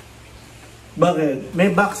 Bakit?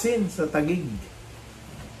 May vaccine sa Taguig.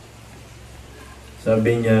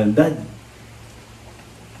 Sabi niya, Dad,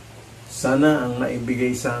 sana ang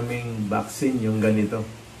maibigay sa aming vaccine yung ganito.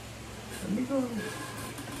 Sabi ko,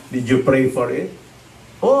 did you pray for it?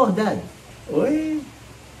 Oh, Dad. Uy,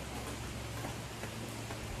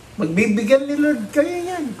 magbibigyan ni Lord kayo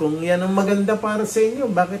yan. Kung yan ang maganda para sa inyo,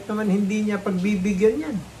 bakit naman hindi niya pagbibigyan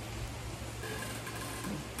yan?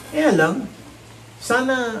 Alam,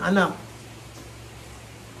 sana anak,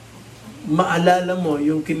 maalala mo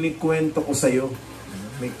yung kinikwento ko sa'yo.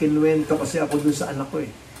 May kinuwento kasi ako dun sa anak ko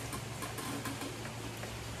eh.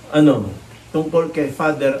 Tungkol kay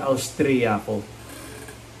Father Austriaco.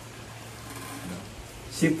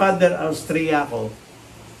 Si Father Austriaco,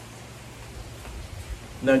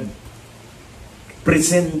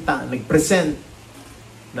 nag-present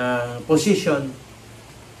na position.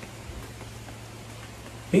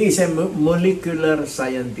 He is a molecular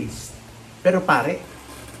scientist. Pero pare,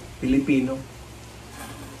 Pilipino.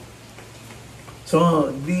 So,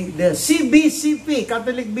 the CBCP,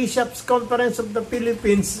 Catholic Bishops Conference of the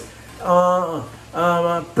Philippines, on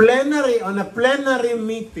a plenary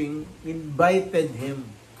meeting, invited him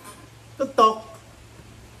to talk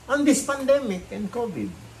on this pandemic and COVID.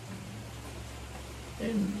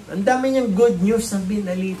 And ang dami niyang good news na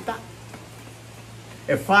binalita.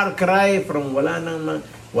 A far cry from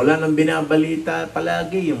wala nang binabalita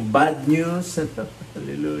palagi, yung bad news.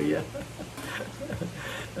 Hallelujah.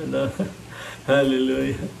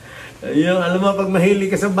 Hallelujah. Yung, alam mo, pag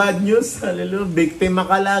mahilig ka sa bad news, hallelujah, biktima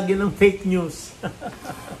ka lagi ng fake news.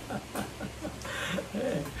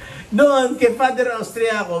 Doon, kay Father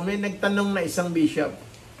Austriaco, may nagtanong na isang bishop,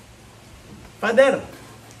 Father,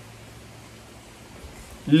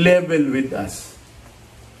 level with us.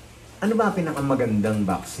 Ano ba pinakamagandang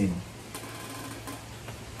vaccine?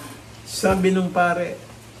 Sabi nung pare,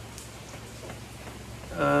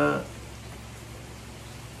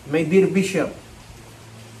 my dear bishop,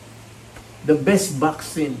 the best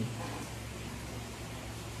vaccine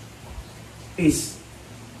is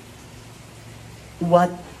what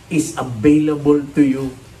is available to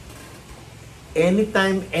you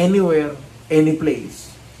anytime, anywhere, any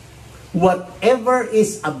place. Whatever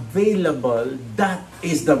is available, that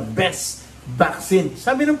is the best vaccine.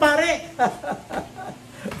 Sabi ng pare.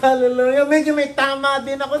 Hallelujah. Medyo may tama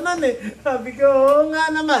din ako nun eh. Sabi ko, oo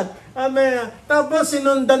nga naman. Amen. Tapos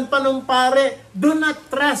sinundan pa ng pare, do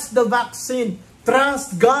not trust the vaccine.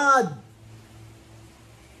 Trust God.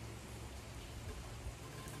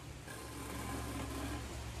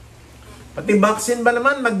 Pati vaccine ba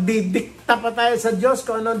naman, magdidikta pa tayo sa Diyos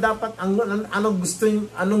kung ano dapat, anong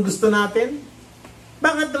gusto natin?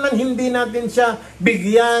 Bakit naman hindi natin siya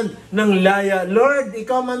bigyan ng laya? Lord,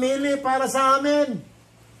 ikaw mamili para sa amin.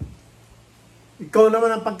 Ikaw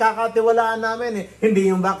naman ang pagkakatiwalaan namin eh, hindi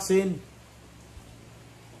yung vaccine.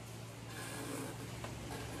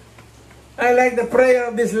 I like the prayer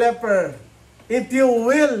of this leper. If you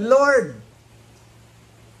will, Lord,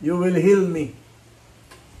 you will heal me.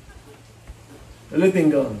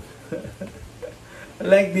 Ulitin ko. I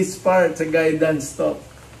like this part sa guidance talk.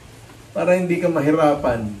 Para hindi ka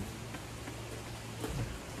mahirapan.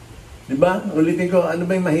 Diba? Ulitin ko, ano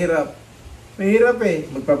ba yung mahirap? Mahirap eh.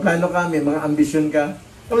 Magpaplano ka, may mga ambisyon ka.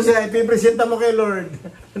 Tapos ipipresenta mo kay Lord.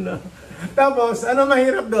 Ano? Tapos, ano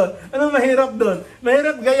mahirap doon? Ano mahirap doon?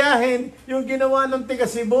 Mahirap gayahin yung ginawa ng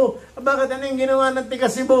tiga Cebu. Bakit ano yung ginawa ng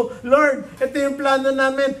tiga Cebu? Lord, ito yung plano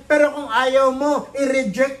namin. Pero kung ayaw mo,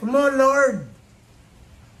 i-reject mo, Lord.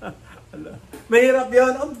 Mahirap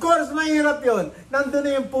yon. Of course, mahirap yon. Nandun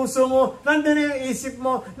na yung puso mo, nandun na yung isip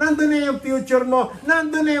mo, nandun na yung future mo,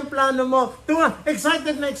 nandun na yung plano mo.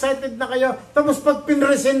 Excited na kayo. Tapos pag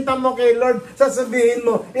pinresenta mo kay Lord, sasabihin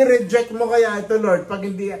mo, i-reject mo kaya ito, Lord, pag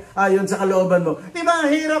hindi ayon sa kalooban mo. Diba,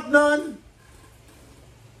 hirap nun?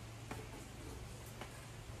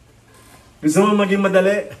 Gusto mo maging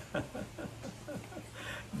madali?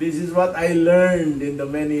 This is what I learned in the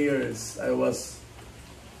many years I was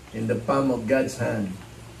in the palm of God's hand.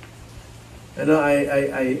 You know,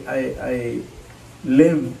 I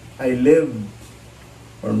lived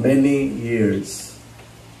for many years,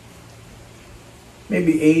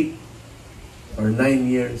 maybe 8 or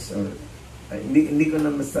 9 years, or hindi ko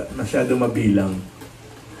na masyado mabilang,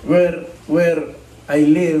 where I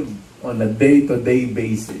live on a day-to-day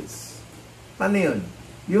basis. Paano yun?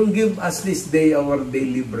 Yung give us this day our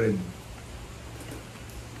daily bread.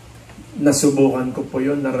 Nasubukan ko po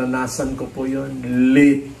yun, naranasan ko po yun,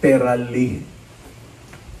 literally.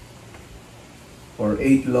 For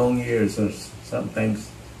 8 long years, or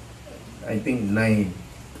sometimes, I think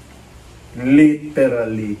 9.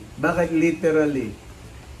 Literally. Bakit literally?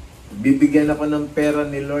 Bibigyan ako ng pera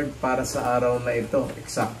ni Lord para sa araw na ito.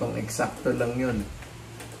 Eksaktong-eksakto lang yun.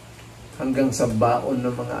 Hanggang sa baon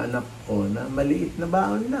ng mga anak ko na maliit na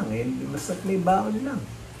baon lang. Basta't may baon lang.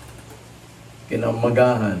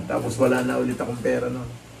 Kinamagahan. Tapos wala na ulit akong pera no.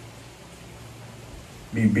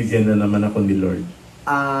 Bibigyan na naman ako ni Lord.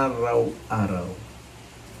 Araw-araw.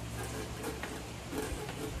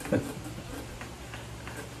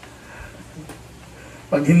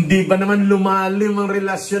 Pag hindi ba naman lumalim ang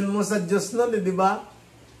relasyon mo sa Diyos nun, di ba?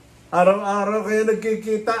 Araw-araw kayo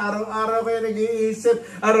nagkikita, araw-araw kayo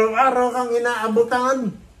nag-iisip, araw-araw kang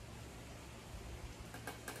inaabutan.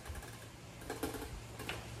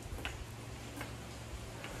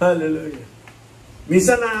 Hallelujah.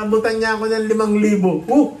 Minsan naabutan niya ako ng 5,000.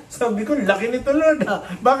 Sabi ko, laki nito Lord ha.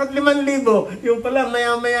 Bakit 5,000? Yung pala,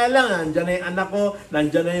 maya-maya lang. Andyan na yung anak ko,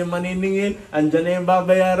 nandyan na yung maniningil, andyan na yung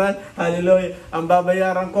babayaran. Hallelujah. Ang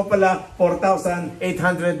babayaran ko pala,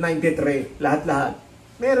 4,893. Lahat-lahat.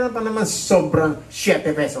 Meron pa naman sobrang 7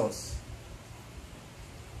 pesos.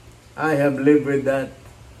 I have lived with that.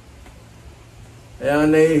 Kaya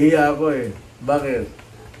nahihiya ako eh. Bakit?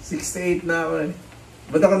 68 na ako eh.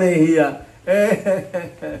 Ba't ako nahihiya?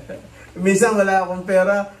 Minsan wala akong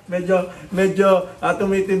pera, medyo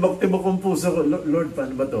tumitibok-tibok ang puso ko. Lord,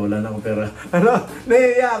 paano ba ito? Wala na akong pera. Ano?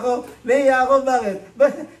 Nahihiya ako, bakit?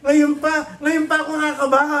 Ngayon pa ako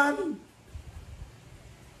kakabahan.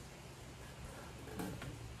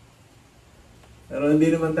 Pero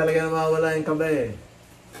hindi naman talaga mawawala yung kaba eh.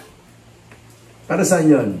 Para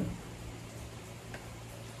saan yun?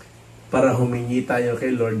 Para humingi tayo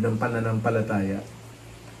kay Lord ng pananampalataya.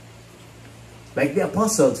 Like the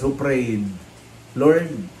apostles who prayed, Lord,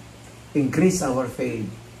 increase our faith.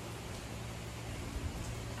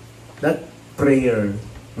 That prayer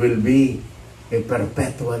will be a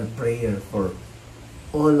perpetual prayer for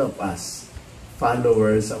all of us,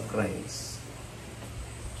 followers of Christ.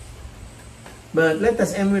 But let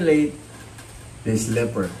us emulate this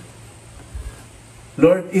leper.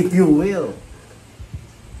 Lord, if you will,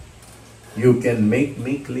 you can make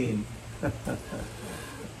me clean.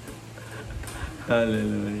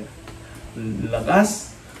 Hallelujah.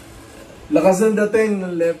 Lakas. Lakas ang dating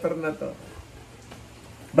ng leper na to.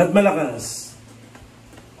 Ba't malakas?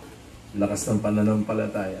 Lakas ng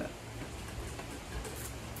pananampalataya.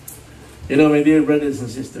 You know, my dear brothers and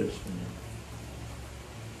sisters,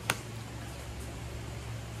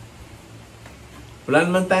 wala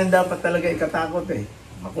naman tayong dapat talaga ikatakot eh.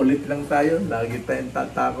 Makulit lang tayo, lagi tayong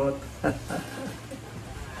tatakot.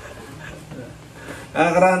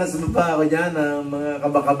 Nakakaranas mo pa ako dyan ng mga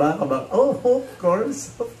kaba-kaba. Oh, of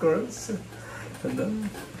course, of course.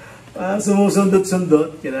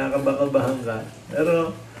 Sumusundot-sundot, kinakaba-kabahan ka.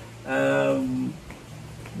 Pero,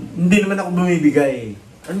 hindi naman ako bumibigay.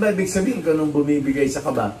 Ano ba ibig sabihin ko nung bumibigay sa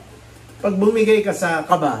kaba? Pag bumigay ka sa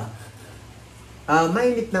kaba,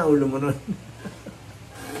 mainit na ulo mo nun.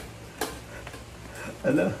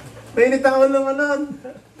 Ano? Mainit ang ulo mo nun.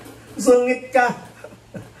 Sungit ka.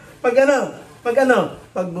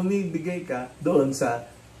 Pag bumibigay ka doon sa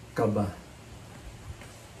kaba.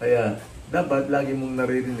 Kaya, dapat lagi mong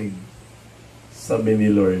naririnig. Sabi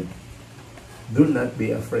ni Lord, do not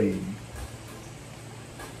be afraid.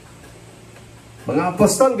 Mga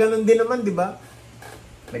apostol, ganun din naman, di ba?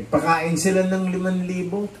 Nagpakain sila ng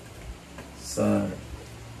 5,000 sa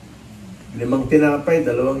 5 tinapay,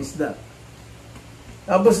 2 isda.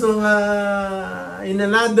 Tapos nung in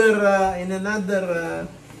another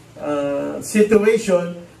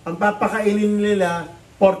situation, ang papakainin nila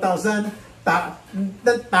 4,000.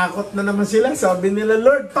 Takot na naman sila. Sabi nila,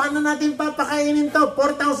 Lord, paano natin papakainin to?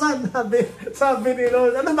 4,000. Sabi ni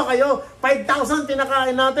Lord, ano ba kayo? 5,000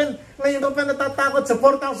 tinakain natin. Ngayon ka pa natatakot sa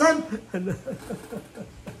 4,000?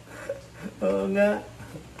 Oo nga.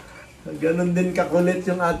 Ganon din kakulit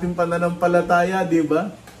yung ating pananampalataya, di ba?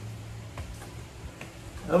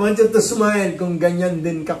 I want you to smile kung ganyan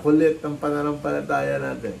din kakulit ang pananampalataya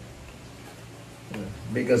natin.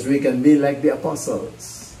 Because we can be like the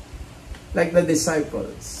apostles, like the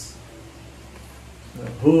disciples,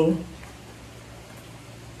 who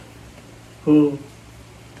will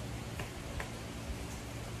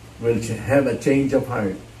have a change of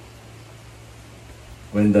heart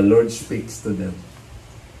when the Lord speaks to them,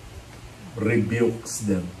 rebukes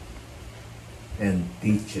them, and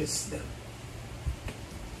teaches them.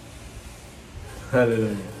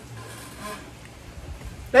 Hallelujah.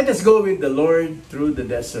 Let us go with the Lord through the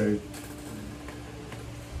desert.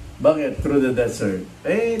 Bakit through the desert?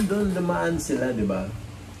 Doon dumaan sila, di ba?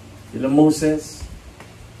 Sila Moses.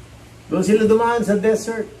 Doon sila dumaan sa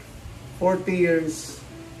desert. 40 years.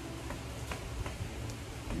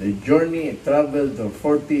 The journey traveled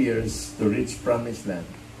for 40 years to reach Promised Land.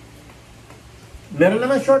 Meron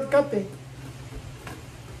naman shortcut eh.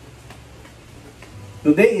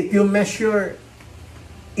 Today, if you measure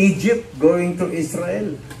Egypt going to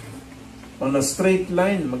Israel on a straight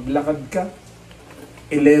line, maglakad ka,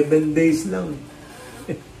 11 days lang.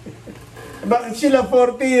 Bakit sila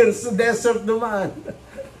 40 years sa desert dumaan?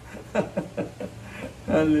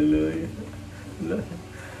 Hallelujah.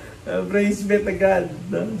 Praise be to God.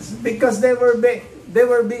 Because they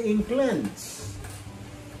were being cleansed.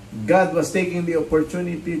 God was taking the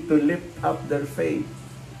opportunity to lift up their faith,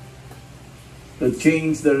 to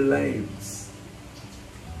change their lives,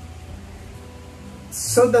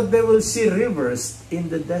 so that they will see rivers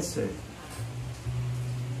in the desert.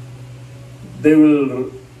 They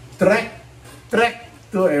will trek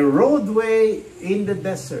to a roadway in the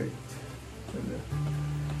desert.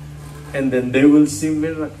 And then they will see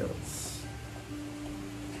miracles.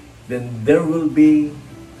 Then there will be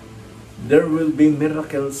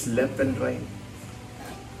miracles left and right.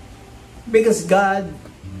 Because God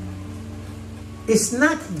is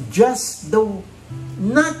not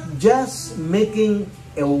just making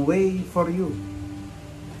a way for you.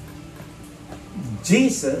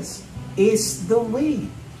 Jesus is the way.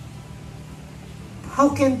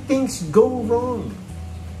 How can things go wrong?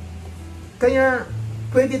 Kaya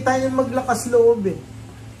pwede tayong maglakas loob eh.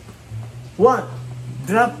 What?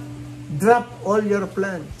 Drop all your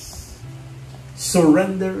plans.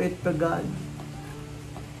 Surrender it to God.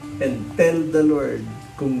 And tell the Lord,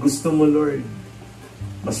 kung gusto mo, Lord,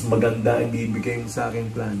 mas maganda ang ibibigay mo sa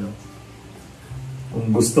aking plano.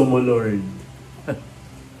 Kung gusto mo, Lord,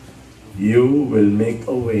 you will make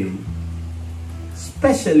a way.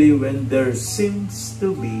 Especially when there seems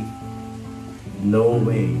to be no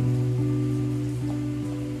way.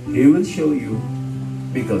 He will show you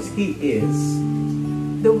because He is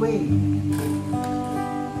the way.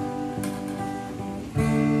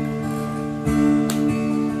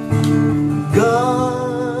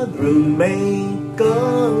 God will make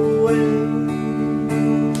away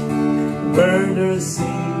where there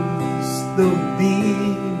seems to be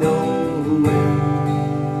no end.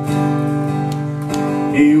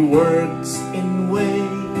 He works in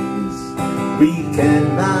ways we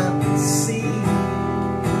cannot see.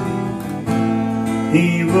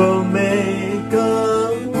 He will make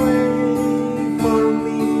a way for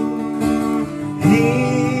me.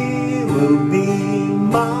 He will be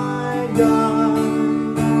my God.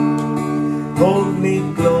 Hold me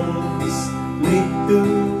closely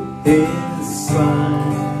to His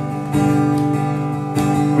side.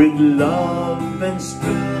 With love and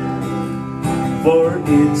strength for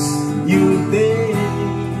its new day,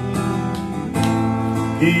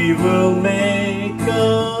 He will make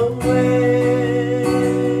a way.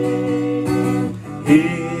 He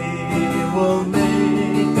will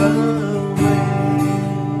make a way.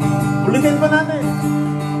 Ulitin pa natin.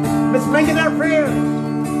 Let's make it our prayer.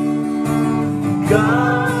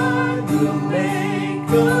 God will make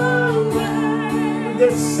a way.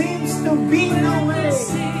 There seems to be no way. There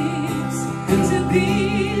seems to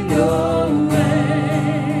be no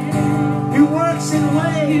way. He works in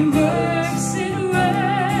ways. He works in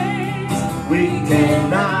ways We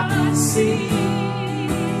cannot see.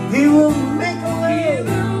 He will make a way. He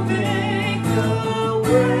will make a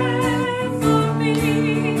way for me.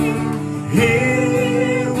 He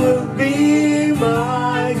will be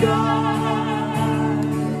my God.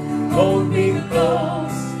 Hold me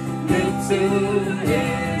close to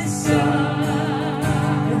His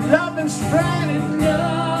side. With love and strength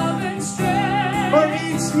Love and strength for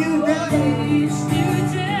each new day. each new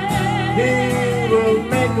day. He will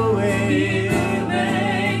make a way.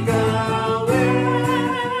 Make a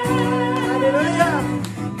Hallelujah.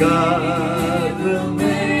 God will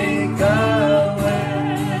make a way.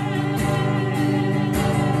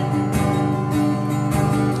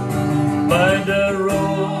 By the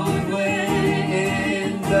roadway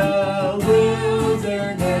in the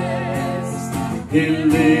wilderness, He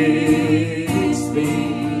leads me.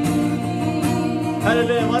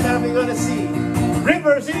 Hallelujah. What are we going to see?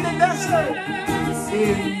 Rivers in the desert.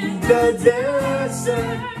 In the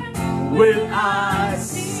desert will I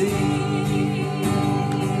see.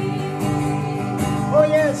 Oh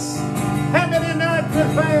yes, heaven and earth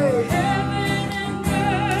will fade. Heaven and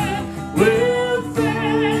earth Will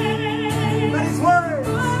fade. But His word,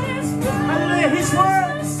 hallelujah, His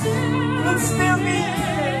word will still be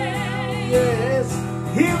here. Yes,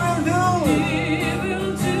 He will do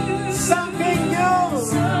something new.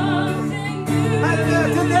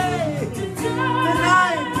 Hallelujah, today,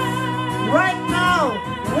 tonight, right now,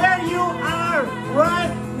 where you are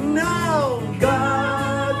right now,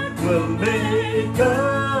 God will make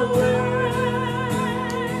a way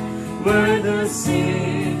where there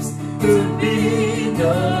seems to be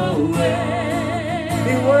no way.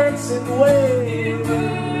 He works in ways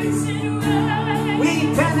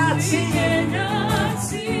we cannot see.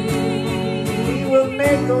 He will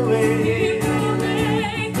make a way.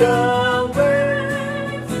 The way.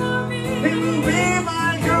 He will be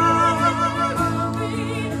my God,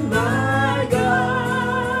 my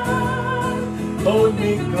God. Hold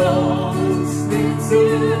me closely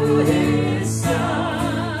to His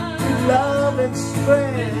side. With love and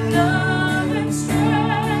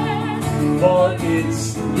strength for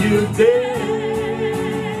each new day.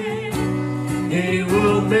 He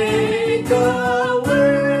will make a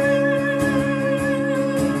way.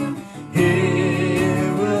 He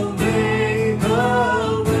will make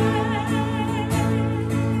a way.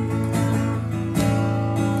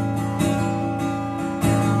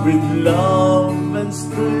 With love and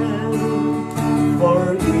strength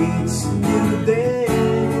for each new day,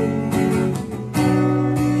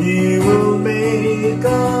 He will make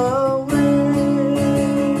a way.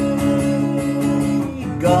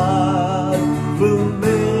 God will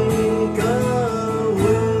make a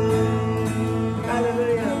way.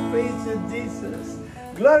 Hallelujah. Praise you, Jesus.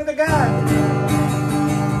 Glory to God.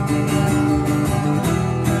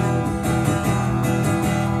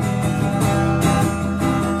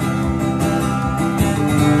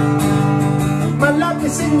 My love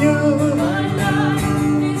is in you. My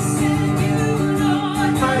love is in you,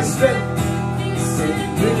 Lord. My strength Is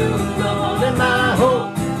in you, Lord. and my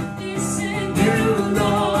hope. Is in you,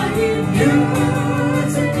 Lord. In You.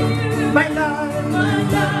 It's in you. My life. My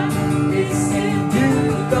love is in you,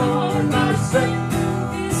 Lord. My strength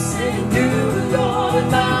is in you, Lord.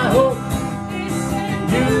 My hope is in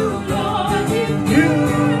you, Lord. In you.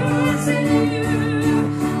 It's in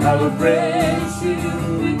you. I will praise you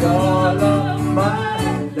with all of my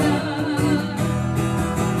life.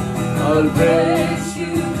 I'll praise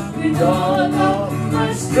you with all of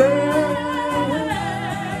my strength.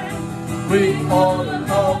 with all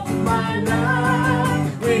of my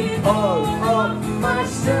life, with all of my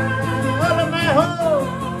strength, all of my hope,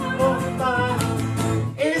 all of my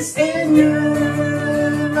is in you.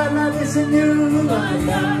 My life is in you. My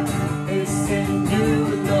life is in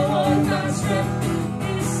you, Lord. My strength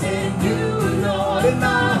is in you, Lord. And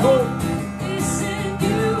my hope is in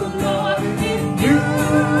you, Lord. In you,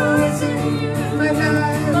 it's in you. My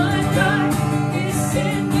life is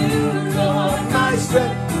in you, Lord. My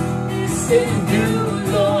strength is in you,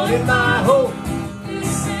 Lord. And my hope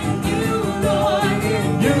is in you, Lord. In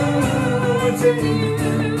you, it's in you.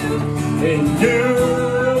 In you,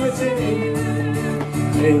 it's in you.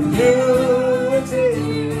 In you, it's in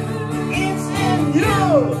you. It's in you.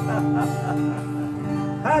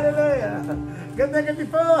 Hallelujah. Ganda gabi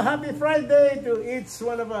po. Happy Friday to each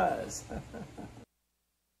one of us.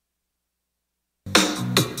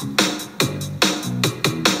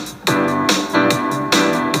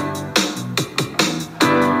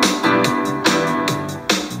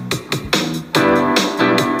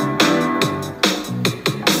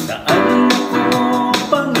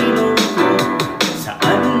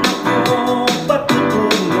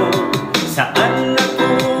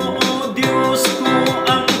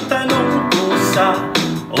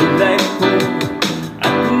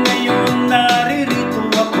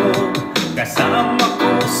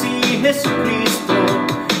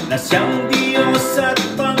 Siyang Diyos at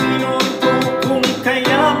Panginoon ko, kung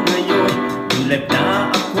kaya ngayon bulag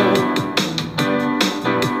na ako.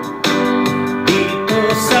 Dito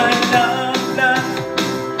sa lahat,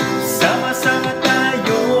 sama-sama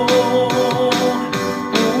tayo,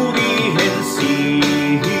 purihin si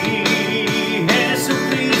Jesu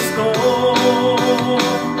Cristo,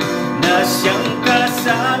 na siyang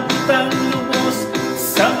kasagutang lubos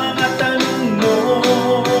sa mga tanong mo.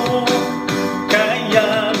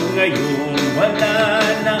 Ngayon wala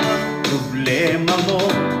na problema mo,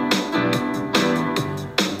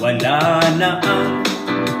 wala na ang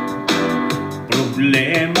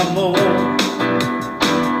problema mo.